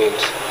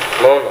development.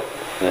 Unaona?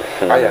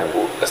 Aya,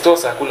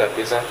 stores hakuna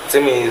pesa.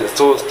 Sema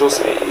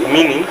stores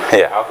meaning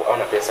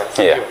hawana pesa.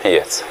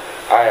 Yes.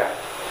 Aya,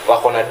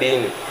 wako na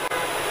deni.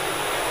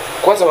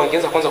 Kwanza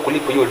wangeanza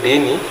kulipa hiyo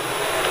deni.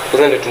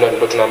 Kwanza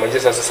ndio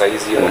tunamaliza sasa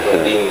hizi hiyo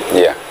deni.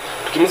 Yeah.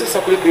 Tukimaliza sasa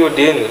kulipa hiyo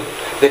deni,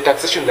 the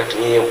taxation that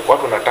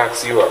watu wana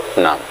tax you.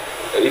 Naam.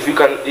 If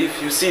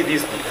you see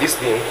this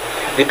thing,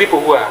 the people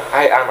who are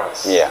high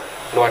earners,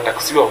 no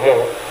wataksiwa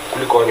more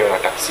kuliko wenye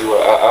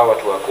wanataksiwa au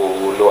watu wako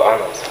low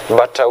earners.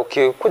 But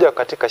ukikuja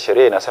katika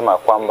sheria inasema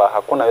kwamba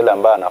hakuna yule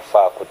ambaye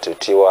anafaa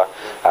kutitiwa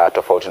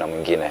tofauti na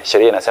mwingine.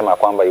 Sheria inasema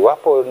kwamba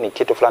iwapo ni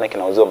kitu fulani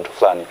kinauziwa mtu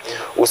fulani,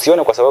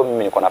 usione kwa sababu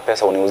mimi niko na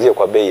pesa uniuzie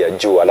kwa bei ya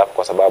juu, alafu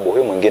kwa sababu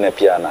huyu mwingine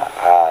pia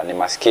ni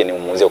maskini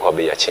umuuzie kwa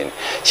bei ya chini.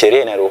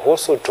 Sheria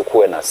inaruhusu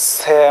tukue na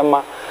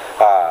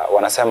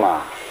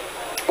wanasema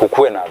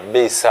kukuwe na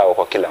bei sawa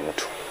kwa kila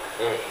mtu.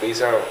 Bei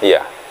sawa.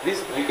 Yeah.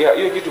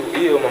 Hiyo kitu,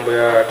 hiyo mambo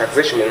ya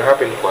taxation ina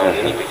happen kwa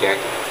nini peke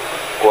yake?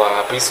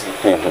 Kwa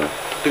payslip.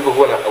 People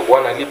who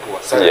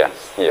wanalipwa salaries.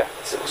 Yeah.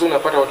 So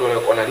unapata watu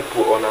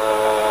wanalipwa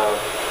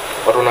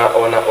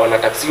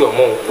wanataxiwa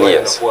more,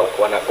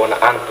 wana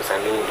earn pesa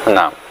mingi.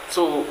 Naam.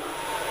 So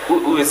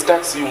uwezi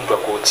tax huyu mtu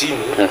ako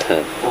chini,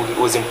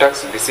 uwezi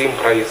mtax the same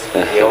price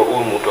ya huyu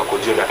mtu ako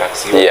juu na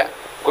taxiwa. Yeah.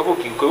 Kwa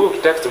hivyo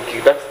ukitax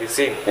the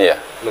same,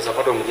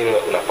 unapata mwingine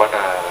unapata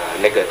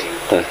negative.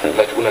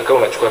 Like unakaa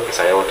unachukua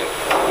pesa yote.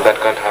 That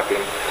can't happen.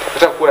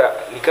 Hata kwa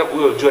ni kama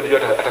huyo juu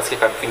atasikia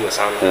kamfinyo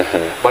sana.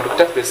 But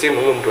ukitax the same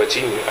huyo mtu wa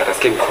chini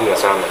atasikia mfinyo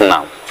sana.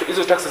 Naam. So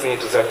hizo taxes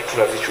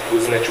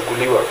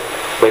zinachukuliwa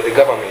by the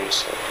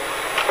government.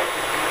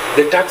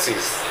 The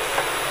taxes,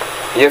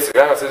 yes,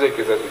 sasa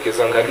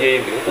ukiangalia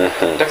hivi,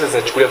 taxes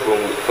zinachukuliwa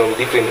from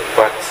different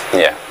parts.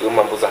 Yeah.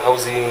 Mambo za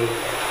housing,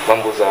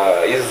 mambo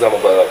za hizo za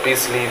mambo ya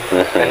payslip,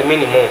 and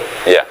many more.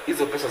 Yeah.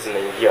 Hizo pesa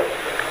zinaingia.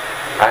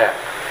 Haya.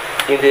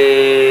 In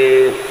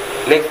the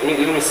let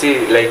me say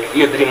like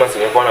hiyo 3 months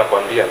nilikuwa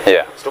nakwambia.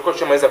 Yeah. Tutakuwa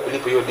tumeweza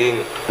kulipa hiyo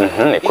deni.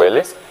 Ni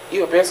kweli.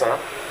 Hiyo pesa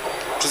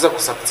tuweza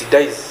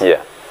kusubsidize.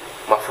 Yeah.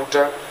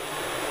 Mafuta,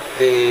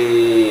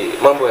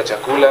 mambo ya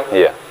chakula.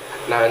 Yeah.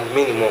 Na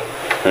minimum.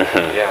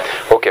 Yeah.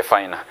 Okay,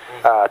 fine.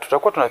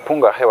 Tutakuwa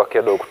tunapunga hewa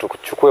kidogo,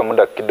 tuchukue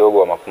muda kidogo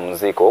wa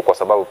mapumziko kwa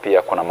sababu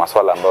pia kuna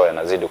masuala ambayo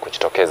yanazidi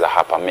kujitokeza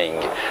hapa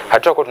mengi.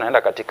 Hatutakuwa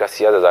tunaenda katika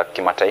siasa za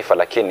kimataifa,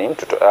 lakini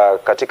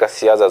katika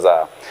siasa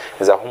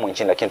za humu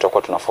nchini, lakini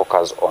tutakuwa tuna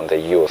focus on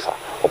the youth,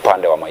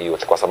 upande wa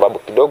youth, kwa sababu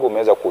kidogo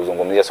umeweza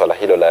kuzungumzia swala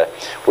hilo la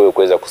wewe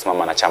kuweza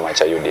kusimama na chama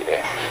cha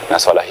UDA na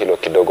swala hilo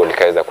kidogo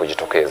likaweza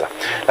kujitokeza.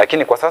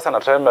 Lakini kwa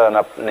sasa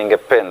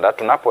ningependa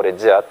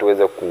tunaporejea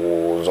tuweze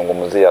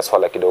kuzungumzia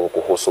swala kidogo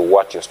kuhusu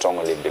what you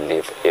strongly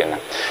believe in.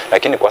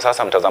 Lakini kwa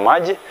sasa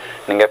mtazamaji,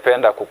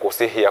 ningependa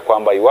kukusihi ya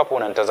kwamba iwapo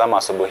unanitazama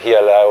asubuhi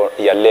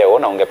ya leo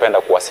na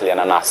ungependa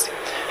kuwasiliana nasi,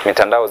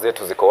 mitandao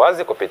zetu ziko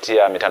wazi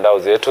kupitia mitandao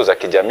zetu za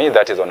kijamii,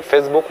 that is on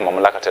Facebook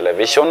Mamlaka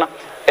Television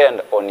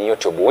and on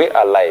YouTube we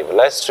are live.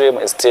 Live stream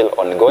is still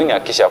ongoing.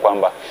 Hakikisha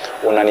kwamba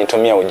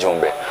unanitumia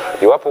ujumbe.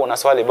 Iwapo una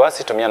swali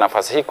basi tumia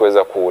nafasi hii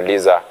kuweza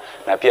kuuliza,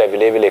 na pia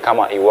vile vile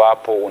kama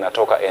iwapo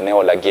unatoka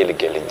eneo la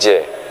Gilgil,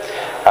 je,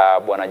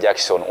 Bwana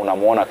Jackson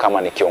unamuona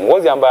kama ni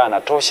kiongozi ambaye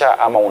anatosha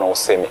ama una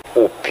usemi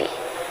upi?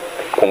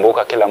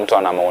 Kumbuka kila mtu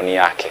ana maoni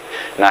yake.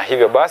 Na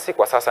hivyo basi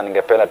kwa sasa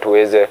ningependa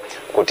tuweze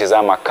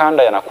kutizama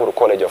kanda ya Nakuru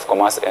College of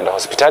Commerce and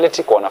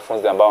Hospitality kwa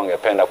wanafunzi ambao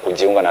wangependa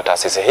kujiunga na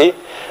taasisi hii.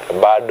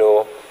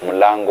 Bado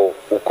mlango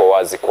uko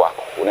wazi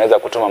kwako. Unaweza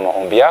kutuma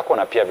maombi yako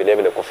na pia vile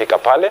vile kufika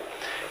pale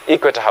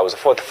Equator House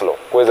 4th floor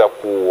kuweza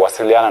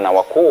kuwasiliana na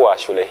wakuu wa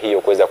shule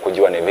hiyo kuweza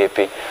kujua ni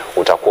vipi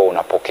utakuwa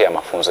unapokea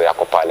mafunzo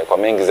yako pale. Kwa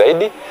mengi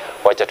zaidi,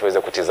 wacha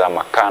tuweze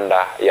kutizama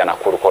kanda ya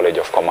Nakuru College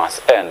of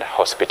Commerce and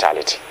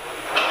Hospitality.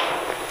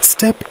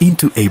 Step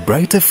into a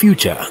brighter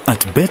future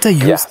at Better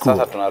You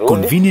School,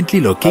 conveniently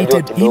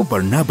located in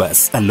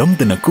Barnabas along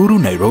the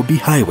Nakuru-Nairobi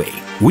Highway.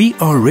 We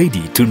are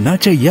ready to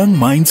nurture young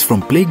minds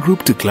from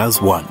playgroup to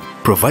class 1,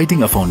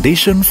 providing a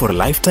foundation for a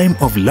lifetime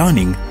of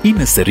learning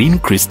in a serene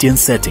Christian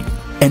setting.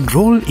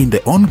 Enroll in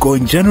the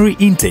ongoing January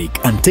intake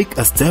and take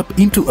a step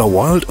into a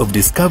world of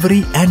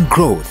discovery and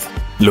growth.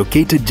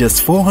 Located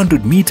just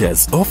 400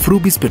 meters off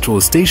Ruby's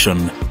petrol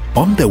station,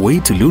 on the way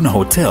to Luna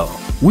Hotel,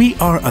 we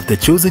are at the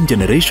Chosen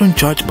Generation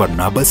Church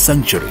Barnabas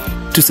Sanctuary.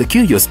 To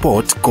secure your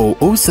spot, call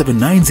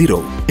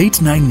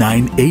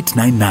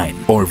 0790-899-899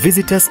 or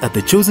visit us at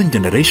the Chosen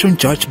Generation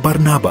Church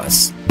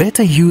Barnabas.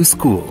 Better You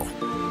School,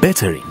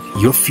 bettering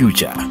your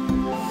future.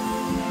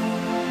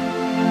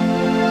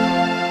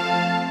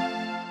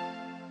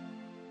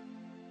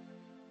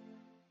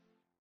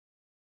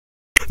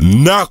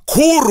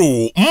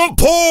 Nakuru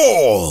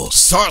mpo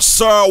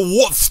sasa.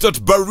 What's that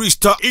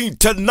Barista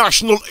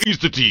International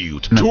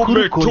Institute?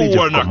 Nakuru College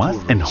of Commerce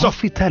and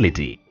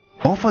Hospitality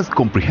offers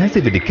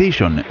comprehensive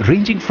education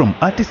ranging from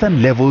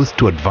artisan levels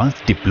to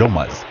advanced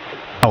diplomas.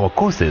 Our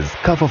courses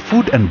cover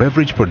food and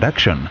beverage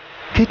production,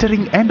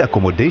 catering and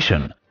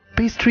accommodation,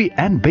 pastry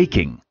and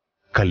baking,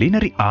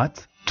 culinary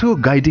arts, tour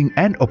guiding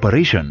and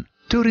operation,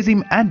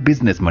 tourism and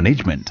business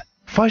management,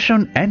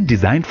 fashion and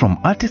design from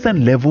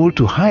artisan level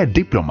to higher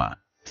diploma,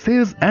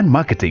 sales and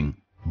marketing,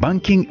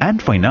 banking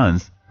and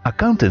finance,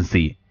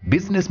 accountancy,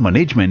 business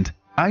management,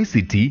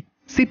 ICT,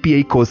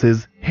 CPA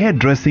courses,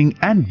 hairdressing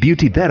and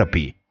beauty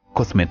therapy,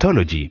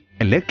 cosmetology,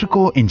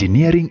 electrical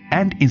engineering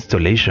and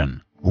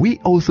installation. We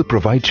also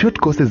provide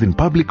short courses in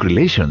public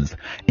relations,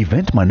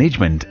 event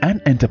management and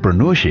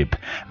entrepreneurship,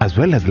 as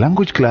well as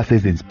language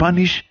classes in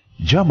Spanish,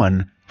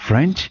 German,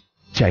 French,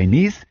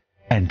 Chinese,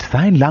 and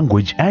sign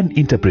language and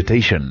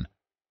interpretation.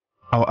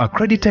 Our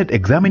accredited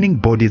examining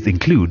bodies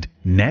include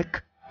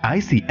NEC,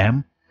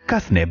 ICM,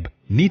 CASNEB,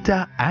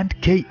 NITA and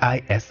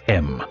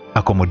KISM.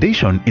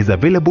 Accommodation is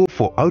available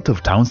for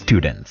out-of-town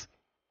students.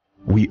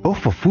 We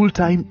offer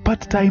full-time,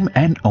 part-time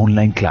and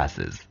online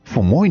classes.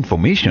 For more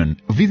information,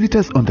 visit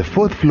us on the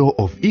 4th floor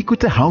of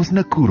Equator House,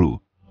 Nakuru.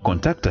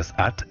 Contact us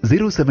at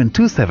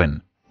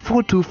 0727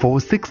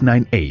 424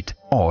 698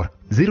 or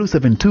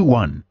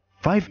 0721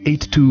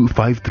 582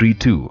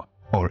 532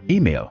 or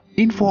email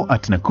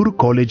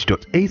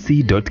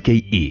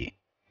info@nakurucollege.ac.ke.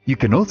 You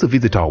can also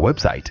visit our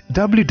website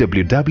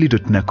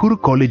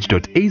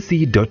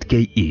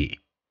www.nakurucollege.ac.ke.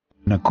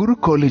 Nakuru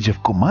College of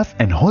Commerce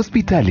and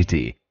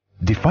Hospitality,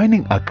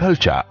 defining a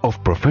culture of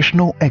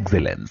professional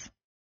excellence.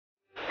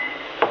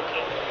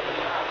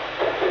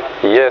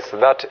 Yes,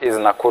 that is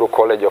Nakuru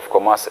College of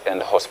Commerce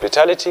and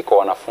Hospitality. Kwa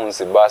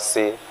wanafunzi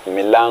basi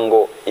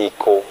milango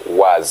iko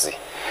wazi.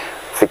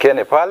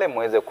 Fikeni pale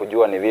muweze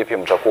kujua ni vipi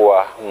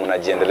mtakuwa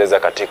mnajiendeleza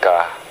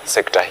katika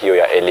sekta hiyo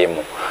ya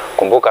elimu.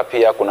 Kumbuka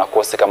pia kuna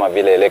kosi kama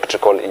vile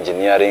electrical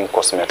engineering,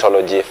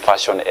 cosmetology,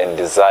 fashion and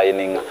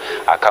designing,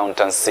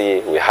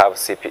 accountancy, we have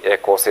CPA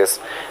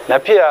courses na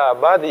pia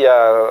baadhi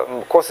ya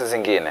courses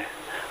zingine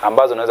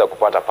ambazo unaweza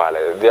kupata pale.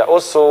 They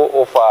also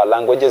offer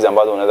languages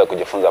ambazo unaweza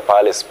kujifunza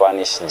pale,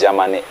 Spanish,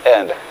 German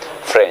and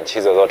French.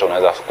 Hizo zote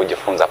unaweza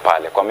kujifunza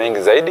pale. Kwa mengi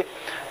zaidi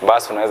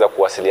basi unaweza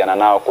kuwasiliana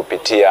nao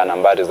kupitia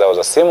nambari zao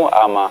za simu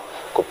ama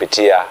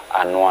kupitia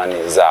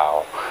anwani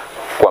zao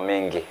kwa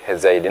mengi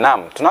zaidi.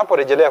 Naam,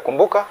 tunaporejelea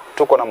kumbuka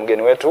tuko na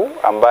mgeni wetu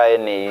ambaye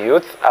ni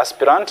youth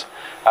aspirant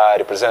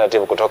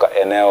representative kutoka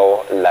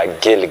eneo la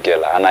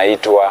Gilgil,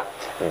 anaitwa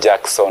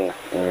Jackson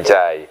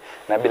Njai.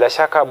 Na bila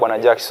shaka bwana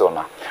Jackson,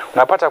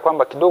 unapata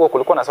kwamba kidogo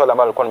kulikuwa na swali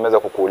ambalo nilikuwa nimeweza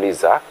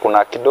kukuuliza.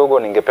 Kuna kidogo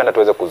ningependa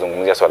tuweze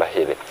kuzungumzia swala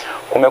hili.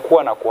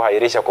 Kumekuwa na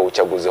kuhairisha kwa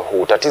uchaguzi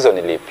huu. Tatizo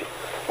ni lipi?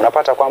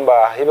 Unapata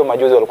kwamba hivyo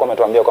majuzi walikuwa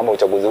wametuambia kwamba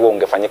uchaguzi huo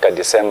ungefanyika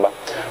Disemba,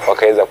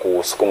 wakaweza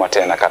kusukuma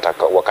tena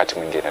katika wakati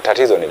mwingine.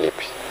 Tatizo ni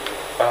lipi?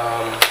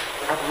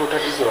 Hapo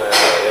tatizo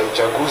ya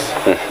uchaguzi.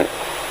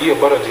 Hiyo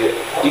bado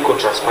iko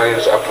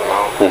transparent up to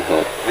now.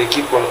 They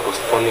keep on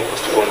postponing.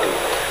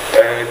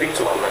 I think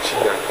so kuna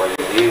shida kwa hiyo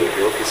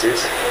the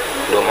offices.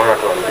 Ndio maana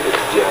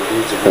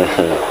tujiambize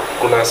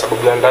kuna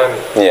sababu ya ndani.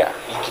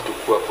 Kitu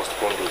kuwa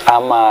postponed.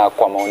 Ama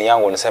kwa maoni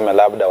yangu niseme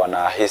labda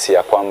wanahisi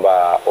ya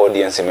kwamba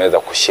audience imeweza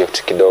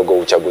kushift kidogo,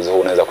 uchaguzi huu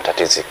unaweza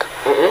kutatizika.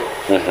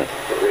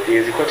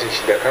 Ilikuwa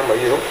shida kama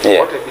hiyo.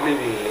 What I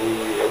believe ni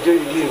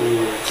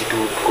kitu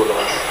tuko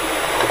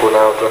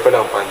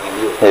tunapenda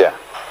mpangilio.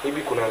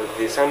 Maybe kuna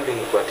there's something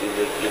but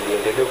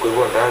iliendelea kwa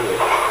hivyo ndani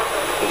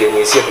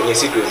ngenyesia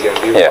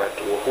tuziambiwe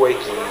watu huwa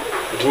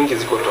vitu nyingi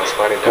ziko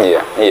transparent.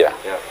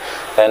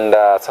 And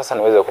sasa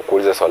niweze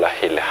kukuuliza swala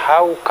hili.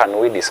 How can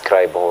we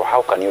describe or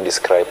how can you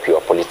describe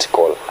your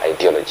political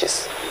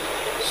ideologies?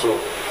 So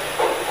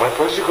my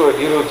political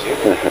ideology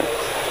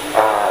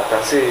I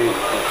can say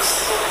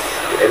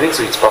I think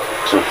so it's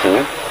perfect.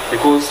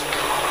 Because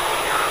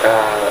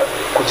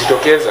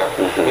kujitokeza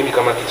mimi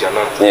kama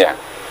kijana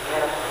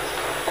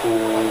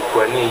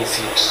kuwania hii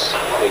seat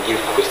ya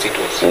Gilgil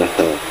constituency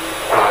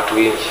kuna watu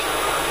wengi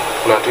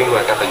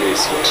wanataka hiyo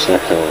seat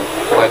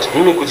but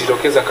mimi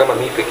kujitokeza kama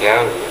mimi peke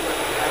yangu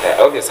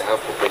obviously I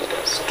have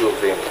competitors, two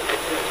of them.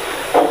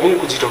 Mimi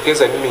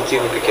kujitokeza mimi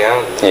ikiwa peke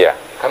yangu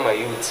kama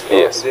youth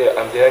I'm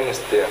the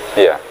youngest there.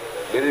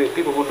 The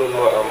people who don't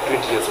know I'm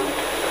 20 years old.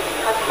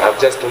 I've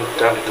just turned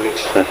 20. I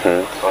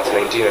was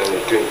 19 and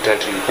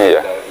 20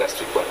 last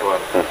week but one.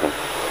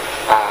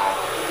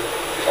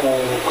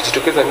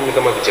 Kujitokeza mimi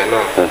kama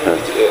vijana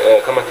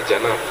kama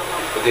kijana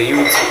the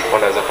youth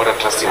wanaweza pata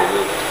trust in me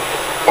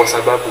kwa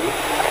sababu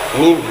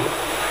mimi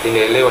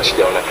ninaelewa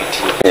shida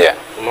wanapitia.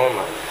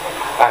 Unaona?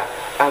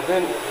 And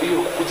then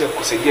hiyo kuja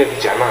kusaidia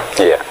vijana.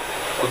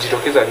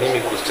 Kujitokeza mimi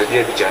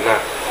kusaidia vijana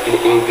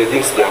in the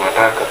things they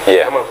wanataka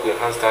kama ku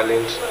enhance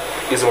talent,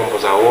 hizo mambo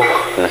za work.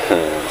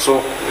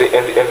 So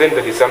and then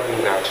there is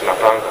something that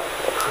tunapanga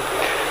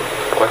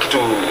kwa kitu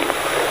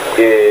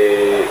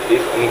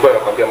nilikuwa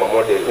nakwambia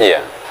model.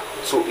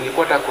 So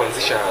ilikuwa nataka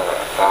kuanzisha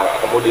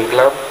a modeling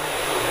club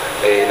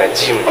na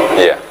gym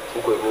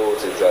huko hivyo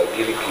za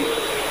Gilgil.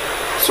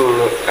 So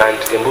and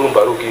Emburu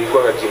Mbaruku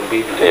ilikuwa na gym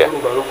mbili. Emburu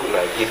Mbaruku na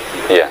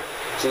Gilgil.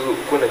 So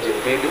kuna gym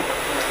mbili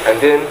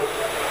and then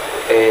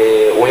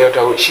when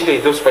utashinda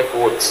those 5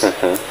 wards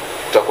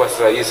tutakuwa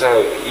sasa hii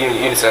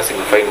sasa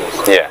ni finals.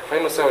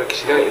 Finals sasa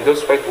wakishinda in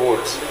those 5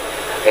 wards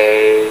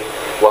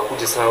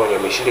wakuje sawa wenye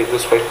wameshinda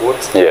those 5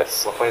 wards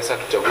wafanye sasa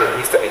tuchague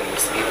Mr and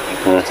Miss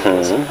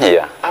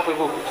Gilgil. Hapo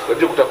hivyo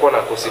unajua kutakuwa na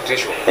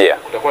concentration,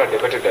 kutakuwa na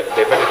diverted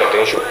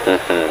attention.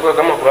 Kwa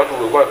kama kuna watu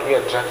walikuwa wanatumia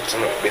drug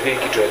kusema bidii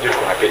kitu unajua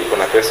iko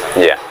na pesa.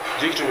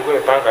 Juu kitu nilikuwa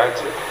nimepanga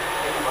aje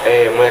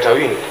mwenye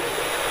tawini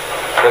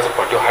anaweza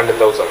kupatiwa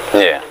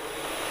 100,000.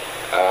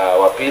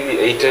 Wa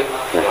pili 80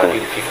 na wa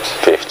pili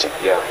 50.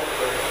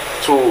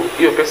 So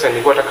hiyo pesa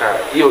nilikuwa nataka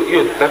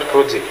hiyo that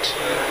project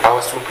I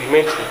was to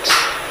implement it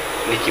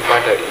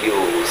nikipata hiyo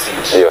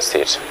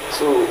seat.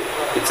 So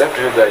it's up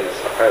to you guys.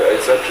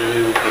 It's up to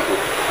you people,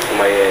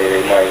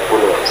 my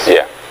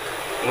followers.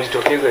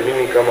 Mjitokeze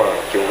mimi kama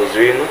kiongozi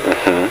wenu,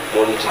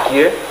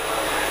 munitikie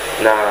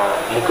na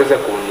mkaweza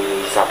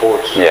kuni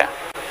support.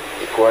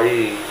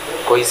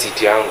 Kwa hii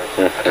seat yangu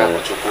hata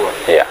kuchukua.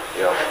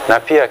 Na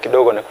pia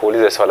kidogo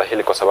nikuulize swala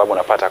hili kwa sababu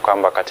unapata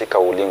kwamba katika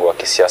ulingo wa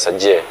kisiasa,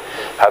 je,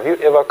 have you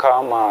ever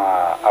come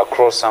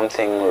across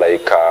something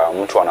like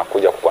mtu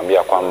anakuja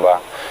kukwambia kwamba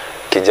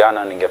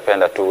kijana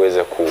ningependa tu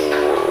uweze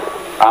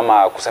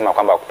ama kusema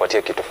kwamba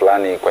akupatie kitu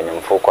fulani kwenye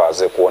mfuko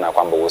aweze kuona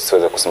kwamba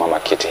usiweze kusimama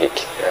kiti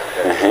hiki.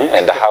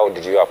 And how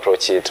did you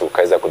approach it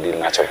ukaweza kudeal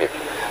nacho vipi?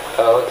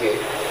 Okay.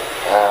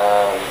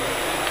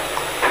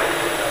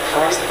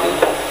 First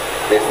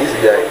there's this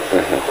guy.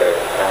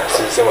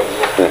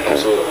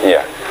 So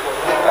Yeah.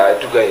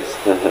 Two guys.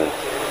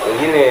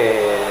 Wengine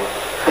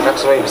nataka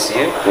kusema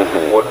MCA,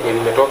 wenye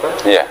nimetoka.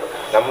 Yeah.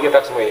 Na mwingine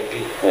nataka kusema MP.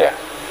 Yeah.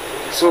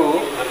 So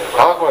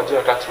hawako wanajua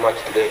nataka kusema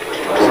kitu gani.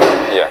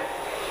 Yeah.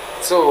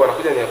 So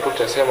wanakuja ni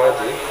approach asema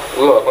aje,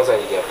 huyo wa kwanza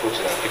ni approach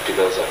na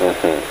 50,000.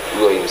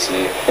 Huyo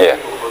MCA. Yeah.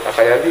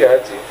 Akaniambia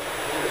aje,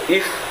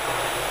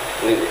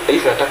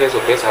 if nataka hizo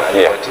pesa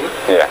anipatie,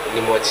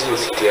 nimwachie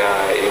siti ya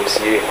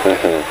MCA.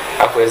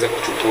 Hapo aweze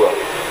kuchukua.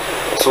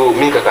 So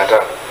mimi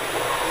nikakataa.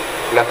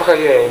 Na paka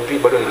hiyo ya MP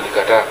bado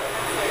nilikataa.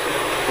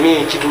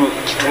 Mimi kitu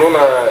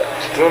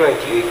naona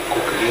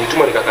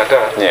nituma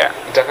nikakataa.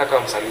 Nitakaa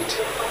kama msaliti.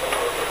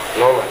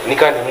 Unaona?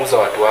 Nikaa nimuuza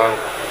watu wangu.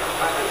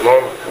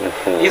 Unaona?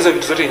 Hizo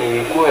vitu zote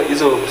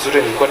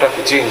nilikuwa hata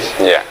kuchange.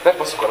 That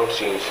person cannot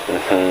change.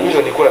 Mimi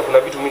nilikuwa kuna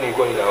vitu mimi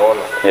nilikuwa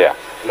ninaona.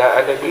 Na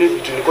I believe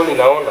vitu nilikuwa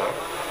ninaona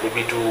ni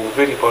vitu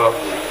very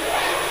powerful.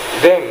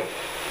 Then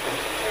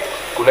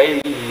kuna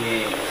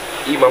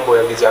hii mambo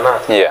ya vijana.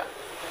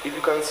 If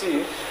you can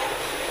see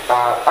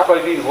hapa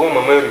hivi War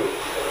Memorial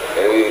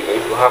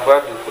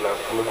hapa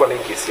kumekuwa na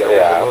kesi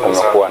hapa.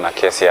 Kumekuwa na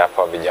kesi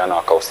hapa, vijana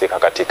wakahusika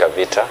katika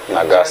vita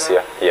na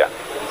ghasia.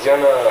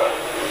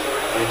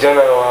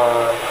 Vijana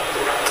wa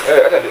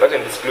hata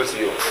disclose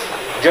hiyo.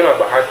 Vijana wa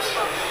Bahati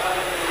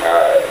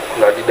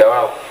kuna dida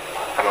wao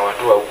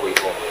anawatoa huko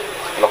hivyo.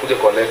 Wanakuja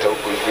kuwaleta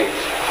huko hivi.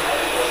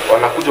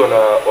 Wanakuja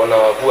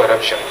wanavua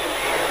rapture.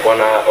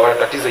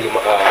 Wanatatiza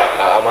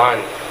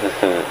amani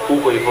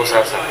huko hivyo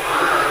sasa.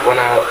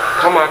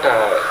 Kama hata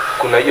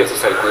kuna hiyo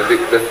sasa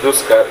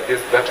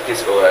that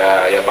case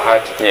ya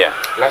Bahati.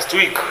 Last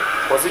week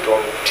was it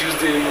on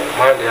Tuesday,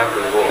 Monday hapo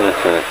hivyo.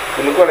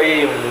 Kulikuwa na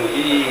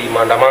hii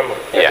maandamano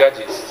ya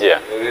judges,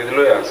 the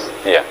lawyers.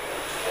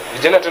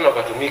 Vijana tena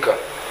wakatumika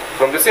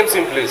from the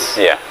same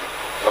place.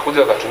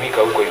 Wakakuja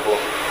wakatumika huko hivyo.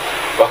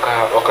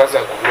 Wakaanza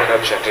kuvua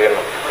rabisha tena.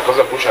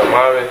 Wakaanza kurusha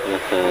mawe.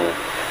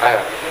 I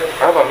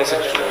have a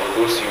message to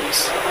those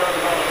youths.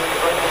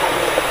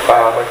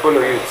 My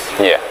fellow youths.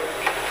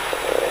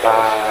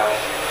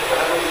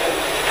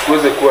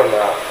 Tuweze kuwa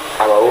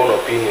na our own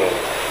opinion.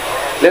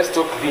 Let's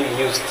stop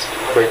being used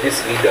by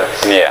these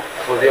leaders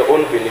for their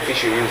own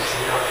beneficial use.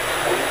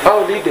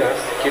 Our leaders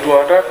kitu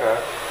wanataka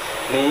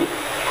ni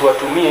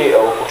tuwatumie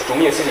au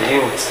kututumia sisi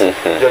youths.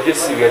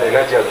 Just we are the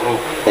larger group.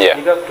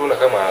 Nika tuona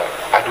kama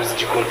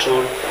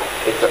hatuzijicontrol.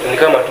 Ni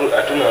kama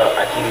hatuna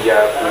akili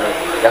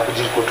ya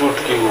kujicontrol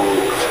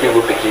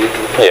tukiwa peke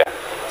yetu.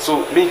 So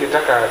mimi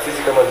nataka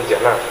sisi kama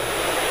vijana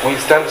we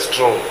stand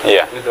strong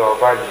with our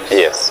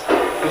values.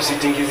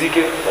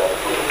 Tusitingizike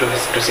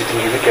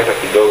hata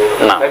kidogo.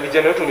 Na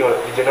vijana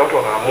wetu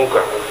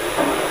wanaamuka.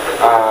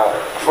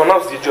 For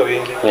now sijui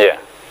wengi.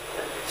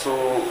 So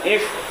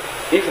if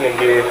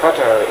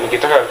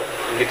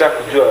ningetaka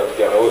kujua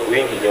vijana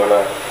wengi ni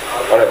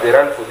they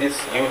run for this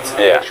youth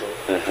election.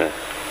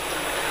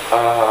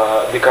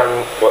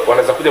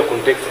 Wanaweza kuja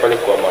context pale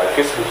kwa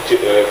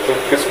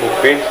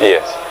Facebook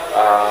page.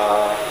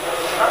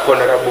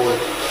 Honorable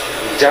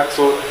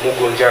Jackson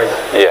Mugonjai.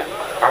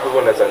 Hapo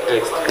kuna za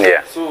text.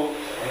 So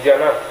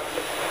vijana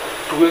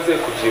tuweze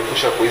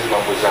kujiepusha kwa hizo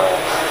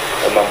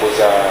mambo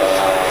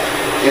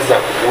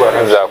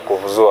za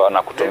kuvuzua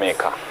na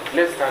kutumika.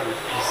 Let's start with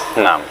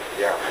peace. Naam.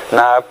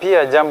 Na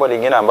pia jambo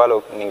lingine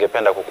ambalo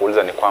ningependa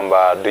kukuuliza ni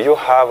kwamba do you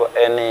have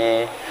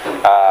any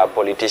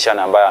politician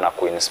ambaye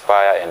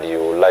anakuinspire and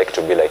you like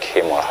to be like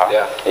him or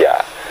her?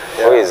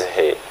 Who is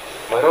he?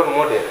 My role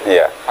model.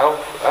 I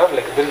have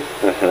like three.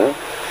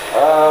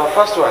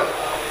 First one,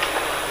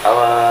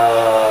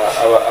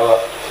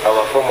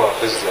 our former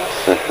president,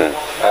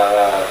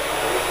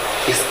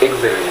 His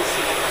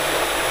Excellency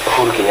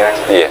Uhuru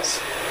Kenyatta.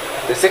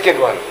 The second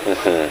one,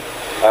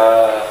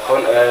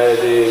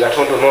 the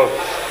Gatondo North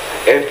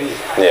MP,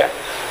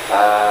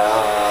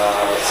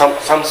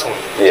 Samson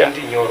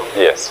Nyoro.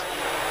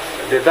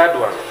 The third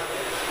one,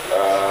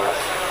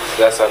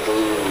 that's our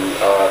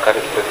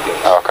current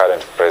president. Our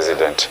current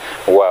president.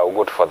 Wow,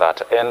 good for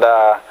that. And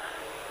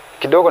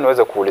kidogo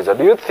niweze kuuliza,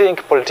 do you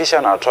think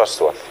politicians are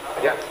trustworthy?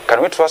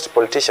 Can we trust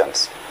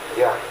politicians?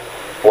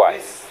 Why?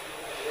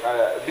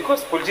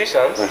 Because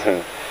politicians,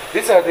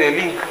 these are the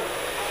link.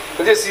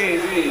 Just see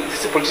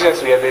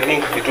politicians, we are the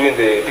link between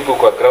the people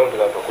who are ground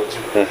and wako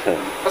juu.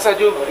 Sasa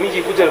jo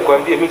mimi kuja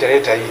nikwambie mimi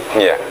nitaleta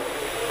hii.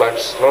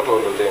 But not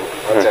all of them.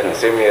 Acha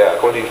niseme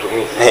according to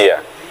me.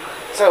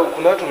 Sasa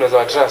kuna watu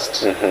unaweza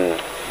trust.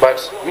 But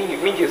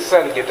mingi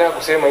sasa ningetaka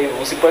kusema hivi,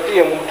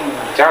 usipatie mtu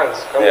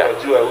chance kama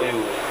unajua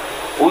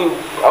huyu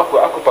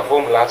ako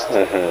perform last.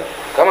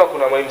 Kama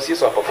kuna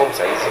MCs wa perform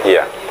saizi.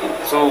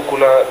 So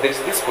there is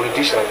this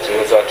politician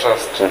unaweza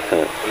trust.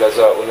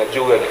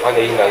 Unajua alifanya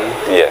hii na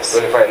hii.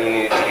 Alifanya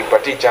nini,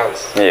 tukipatie chance.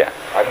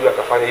 Adui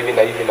akafanya hivi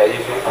na hivi na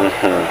hivi.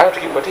 Hata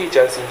tukipatie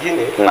chance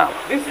nyingine,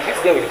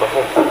 this guy will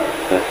perform.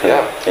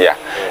 Yeah.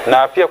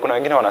 Na pia kuna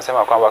wengine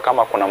wanasema kwamba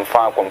kama kuna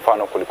kwa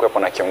mfano kulikuwepo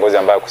na kiongozi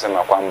ambaye kusema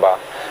kwamba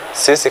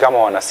sisi kama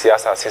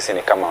wanasiasa sisi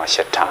ni kama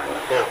shetani.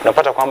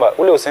 Unapata kwamba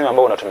ule usemi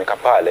ambao unatumika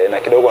pale na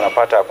kidogo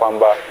unapata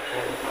kwamba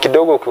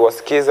kidogo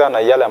ukiwasikiza na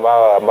yale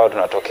ambao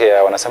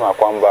tunatokea wanasema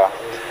kwamba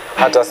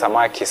hata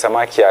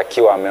samaki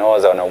akiwa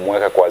ameoza na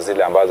umweka kwa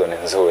zile ambazo ni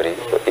nzuri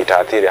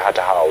itaathiri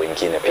hata hawa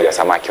wengine pia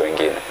samaki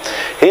wengine.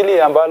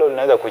 Hili ambalo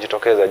linaweza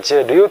kujitokeza,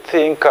 je, do you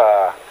think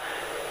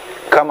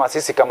kama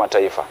sisi kama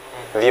taifa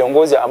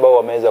viongozi ambao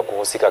wameweza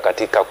kuhusika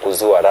katika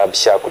kuzua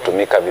rabsha,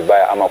 kutumika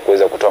vibaya ama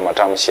kuweza kutoa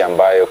matamshi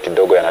ambayo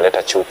kidogo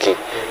yanaleta chuki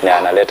na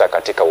yanaleta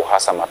katika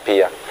uhasama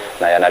pia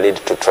na yana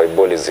lead to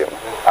tribalism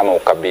ama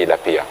ukabila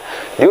pia,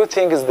 do you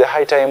think is the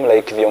high time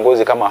like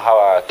viongozi kama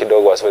hawa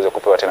kidogo wasiweze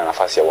kupewa tena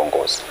nafasi ya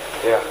uongozi?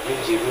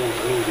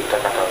 Mimi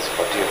nitakata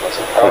wasipatie kwa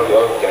sababu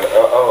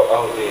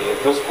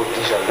those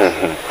politicians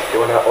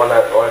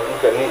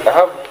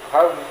have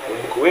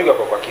wengi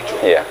kwa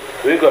kichwa,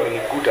 wengi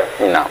wamenikuta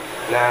na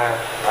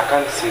I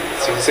can't say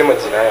silisema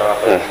jina yao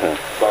hapa,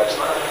 but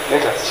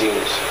let us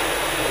change.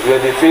 We are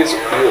the face,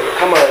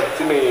 kama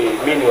sema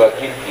mimi wa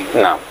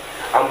Gilgil,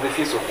 I'm the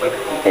face of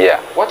Gilgil.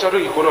 Wacha watu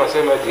kikono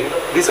wasema je,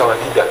 this our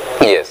leader.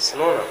 Yes.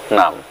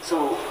 Unaona? So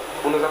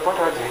unaweza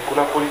pata aje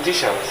kuna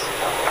politicians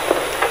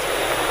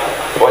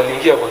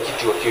waliingia kwa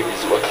kiti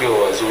wakiwa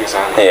wazuri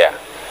sana.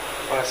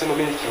 Wanasema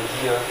mimi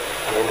nikiingia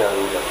naenda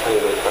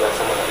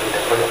wanasema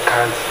nitafanya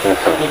kazi.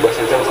 Ni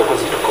basi zangu zako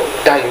zitakuwa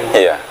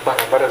time.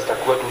 Barabara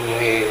zitakuwa tu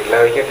ni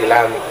lawekea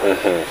lami.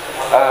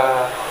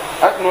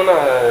 Tunaona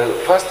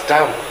first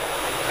term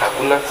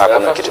hakuna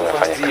kitu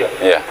kimefanyika.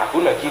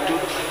 Hakuna kitu.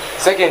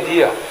 Second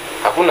year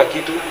hakuna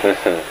kitu.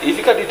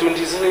 Ifika di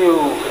 20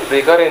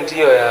 the current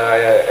year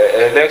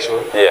ya election,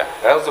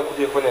 anaweza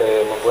kuja kufanya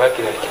mambo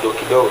yake na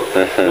kidogo.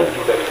 Don't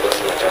give that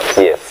personal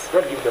chance.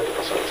 Don't give that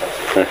personal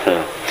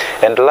chance.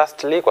 And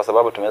lastly, kwa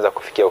sababu tumeweza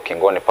kufikia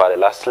ukingoni pale,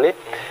 lastly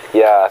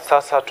ya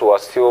sasa tu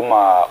assume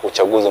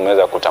uchaguzi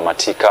umeweza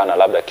kutamatika na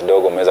labda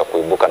kidogo umeweza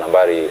kuibuka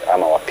nambari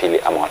ama wa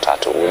pili ama wa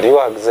tatu, would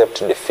you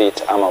accept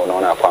defeat ama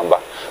unaona kwamba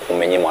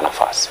umenyimwa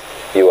nafasi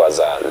you as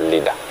a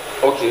leader?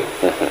 Okay.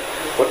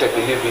 What I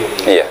believe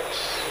in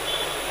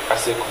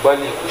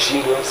asikubali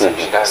kushindwa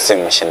si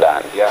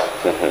mshindani.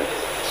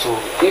 So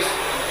if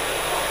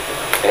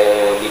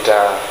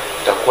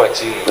nitakuwa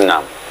chini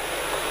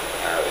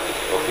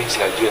of which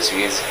najua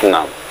siwezi,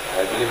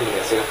 I believe in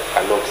myself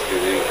a lot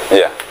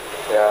today.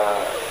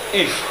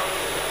 If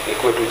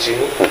nikuwe tu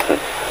chini,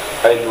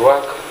 I'll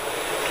work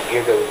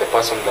together with the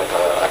person that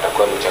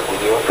atakuwa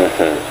mchaguliwa.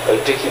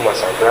 I'll take him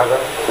as a brother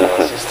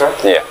or a sister.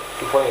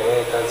 Tufanye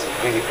naye kazi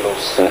very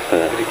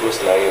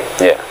close na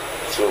yeye.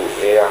 So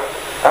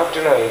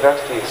after now in that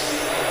case,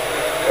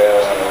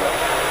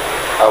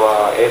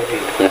 our MP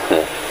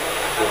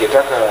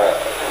ningetaka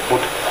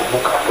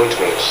book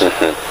appointment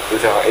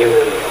with our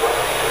MP.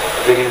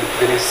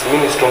 There is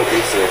many strong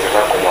things that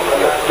are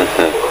kumwambia,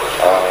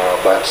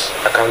 but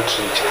I can't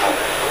reach her.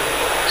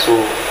 So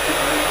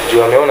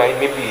you ameona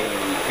maybe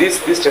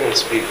this channel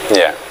is big.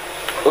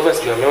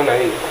 Obviously ameona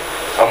hii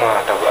ama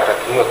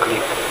atatumia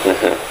clip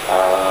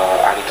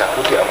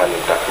anitafute ama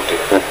nimtafute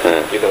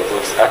either of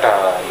those, hata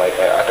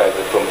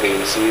from the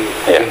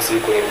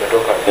MC kwenye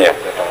nimetoka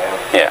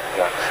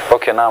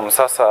Okay, naam.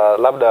 Sasa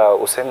labda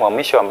usemi wa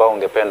mwisho ambao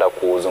ungependa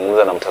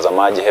kuzungumza na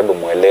mtazamaji, hebu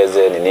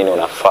mueleze ni nini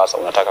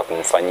unataka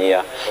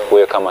kumfanyia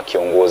wewe kama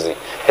kiongozi.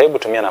 Hebu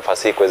tumia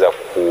nafasi hii kuweza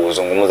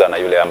kuzungumza na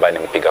yule ambaye ni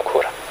mpiga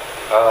kura.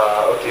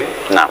 Okay.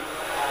 Naam.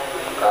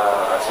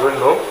 As you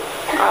know,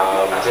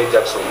 Mzee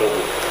Jackson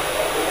Mugu,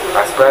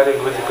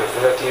 aspiring with the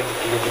representative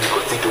Gilgil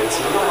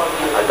constituency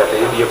under the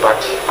UDA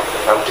party.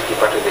 I'm taking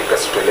part in the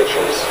grassroots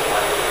elections.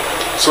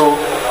 So,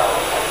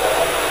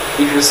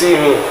 if you see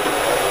me,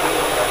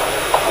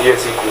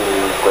 yes,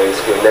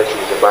 you election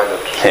in the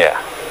ballot.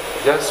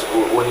 Just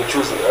when you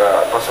choose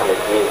a person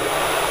like me,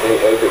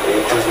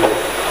 you choose me,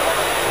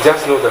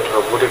 just know that you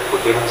have voted for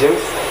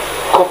diligence,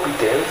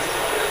 competence,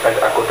 and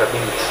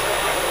accountability.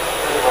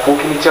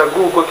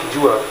 Ukinichagua uko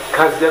kijua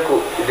kazi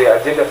yako, the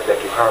agendas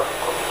that you have,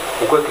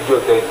 uko kijua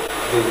then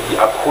they will be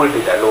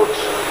upholded a lot.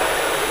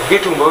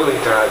 Vitu ambavyo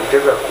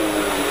nitaweza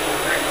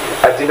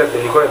agendas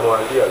nilikuwa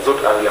nimewambia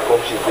zote I will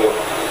accomplish them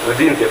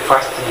within the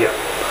first year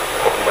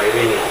of my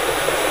reign.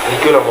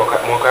 Nikiwa na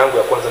mwaka yangu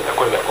ya kwanza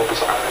nitakuwa nimeaccomplish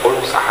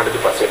almost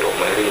 100% of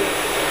my reign.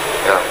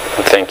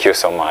 Thank you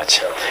so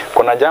much.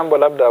 Kuna jambo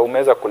labda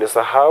umeweza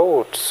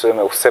kulisahau,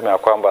 useme ya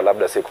kwamba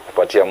labda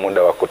sikukupatia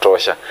muda wa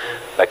kutosha,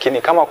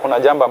 lakini kama kuna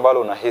jambo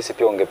ambalo unahisi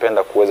pia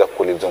ungependa kuweza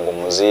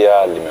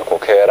kulizungumzia,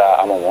 limekokera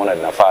ama umeona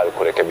linafaa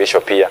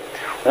kurekebishwa pia,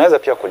 unaweza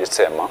pia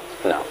kulisema.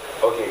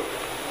 Okay.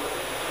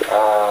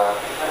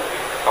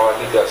 Our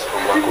leaders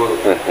from Nakuru,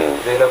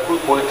 the Nakuru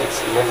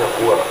politics inaweza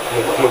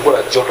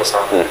kumekuwa joto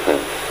sana.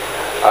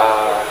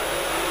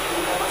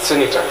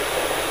 Senator,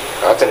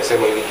 hata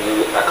nisema hivi,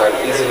 I can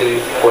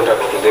easily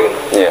contact to them.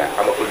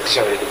 I'm a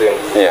politician like them.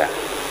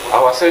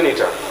 Our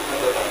senator,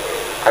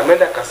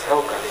 ameenda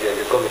kasahau kazi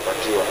alikuwa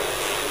amepatiwa.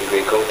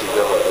 the county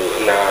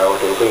government na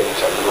watu walikuwa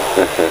wamechagua.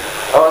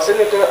 Our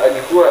senator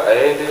alikuwa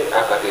aende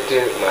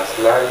akatetee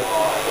maslahi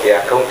ya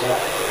county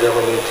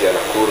government ya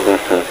Nakuru.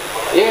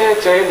 Yeye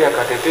chaende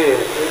akatetee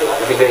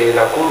vile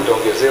Nakuru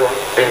itaongezewa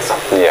pesa.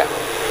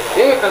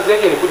 Yeye kazi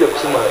yake ni kuja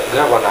kusema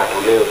governor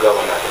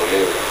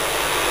atolewe.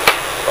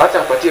 Acha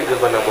apatie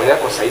governor mwenye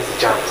yako saizi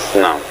chance.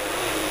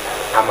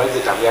 Amalize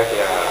tamu yake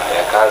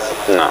ya kazi.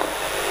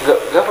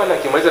 Governor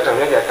akimaliza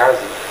tamu yake ya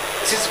kazi,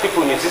 sisi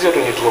people ni sisi watu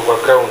ni tuko kwa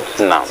ground.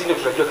 Sisi ndio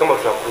tutajua kama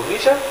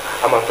tutakurudisha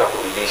ama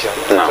tutakurudisha.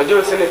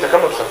 Tutajua senator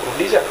kama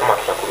tutakurudisha ama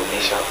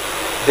tutakurudisha.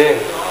 Then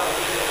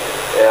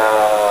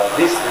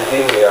this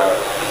thing ya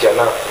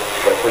kijana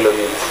kwa fellow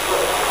youth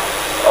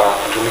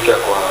kutumika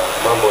kwa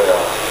mambo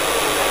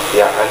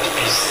ya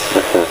anti-peace,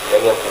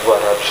 yani ya kuvua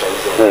rabsha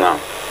hizo.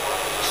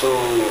 So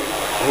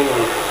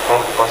mimi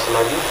kwangu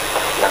personally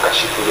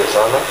nakashifu hiyo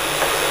sana.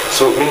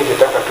 So mimi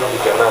ningetaka tu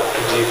vijana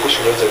tujiepushe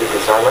na hizo vitu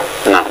sana.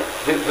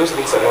 Those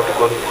things are not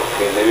good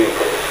in the way.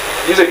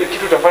 Hizo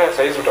kitu utafanya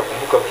saa hizi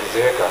utakumbuka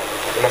ukizeeka.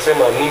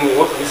 Unasema nini,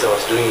 what this I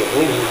was doing,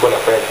 nini nilikuwa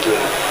nafanya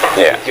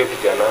nikiwa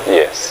kijana.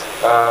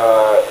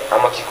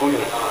 Ama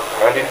Kikuyu.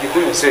 And in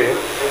Kikuyu say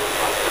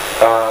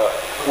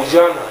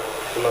ujana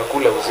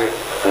unakula uzee.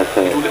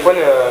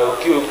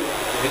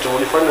 Vitu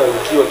ulifanya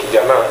ukiwa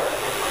kijana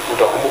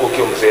utakumbuka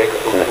ukiwa mzee.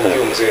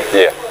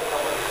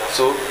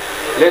 So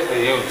let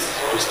the youth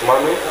to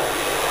simame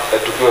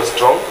to be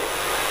strong.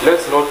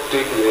 Let's not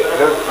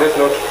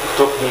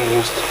stop being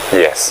used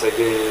by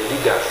the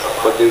leaders,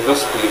 but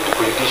those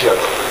politicians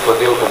for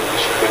their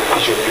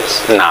beneficial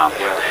use.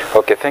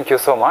 Okay, thank you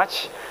so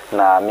much.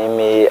 Na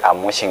mimi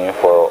I'm wishing you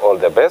for all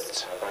the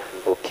best.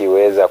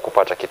 Ukiweza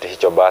kupata kitu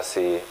hicho,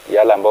 basi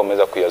yale ambayo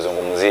umeweza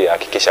kuyazungumzia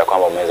hakikisha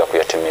kwamba umeweza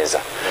kuyatimiza,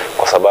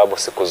 kwa sababu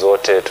siku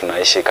zote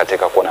tunaishi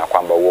katika kuona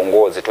kwamba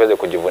uongozi, tuweze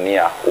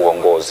kujivunia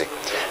uongozi,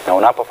 na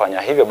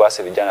unapofanya hivyo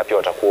basi vijana pia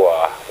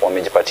watakuwa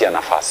wamejipatia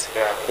nafasi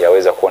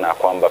yaweza kuona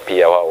kwamba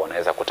pia wao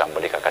wanaweza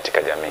kutambulika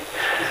katika jamii.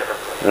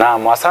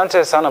 Na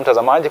asante sana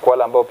mtazamaji kwa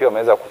wale ambao pia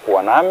wameweza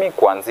kukua nami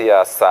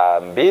kuanzia saa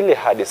 2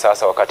 hadi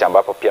sasa, wakati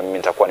ambapo pia mimi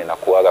nitakuwa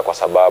ninakuaga kwa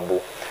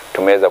sababu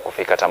tumeweza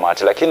kufika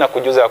tamati. Lakini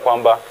nakujuza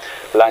kwamba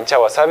Lunch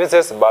Hour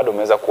Services bado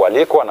umeweza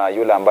kualikwa, na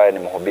yule ambaye ni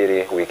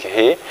mhubiri wiki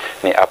hii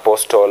ni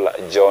Apostle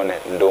John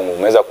Ndungu.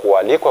 Umeweza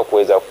kualikwa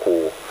kuweza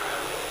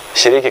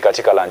kushiriki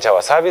katika Lunch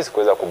Hour Service,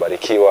 kuweza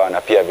kubarikiwa,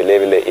 na pia vile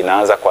vile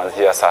inaanza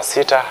kuanzia saa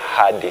 6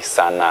 hadi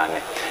saa 8.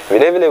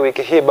 Vile vile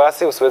wiki hii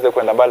basi usiweze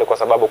kwenda mbali, kwa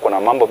sababu kuna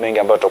mambo mengi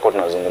ambayo tutakuwa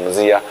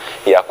tunazungumzia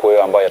ya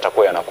kweo ambayo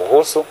yatakuwa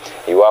yanakuhusu.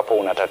 Iwapo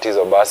una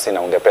tatizo basi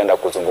na ungependa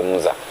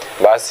kuzungumza,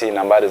 basi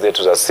nambari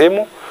zetu za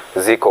simu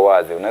ziko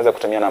wazi. Unaweza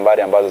kutumia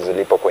nambari ambazo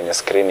zilipo kwenye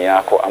skrini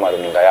yako ama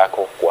runinga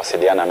yako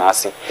kuwasiliana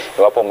nasi.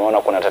 Iwapo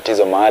umeona kuna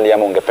tatizo mahali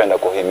ama ungependa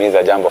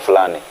kuhimiza jambo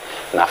fulani,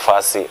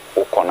 nafasi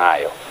uko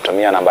nayo.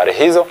 Tumia nambari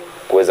hizo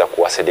kuweza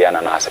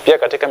kuwasiliana nasi. Pia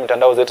katika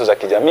mitandao zetu za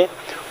kijamii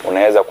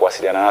unaweza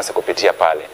kuwasiliana nasi kupitia pale.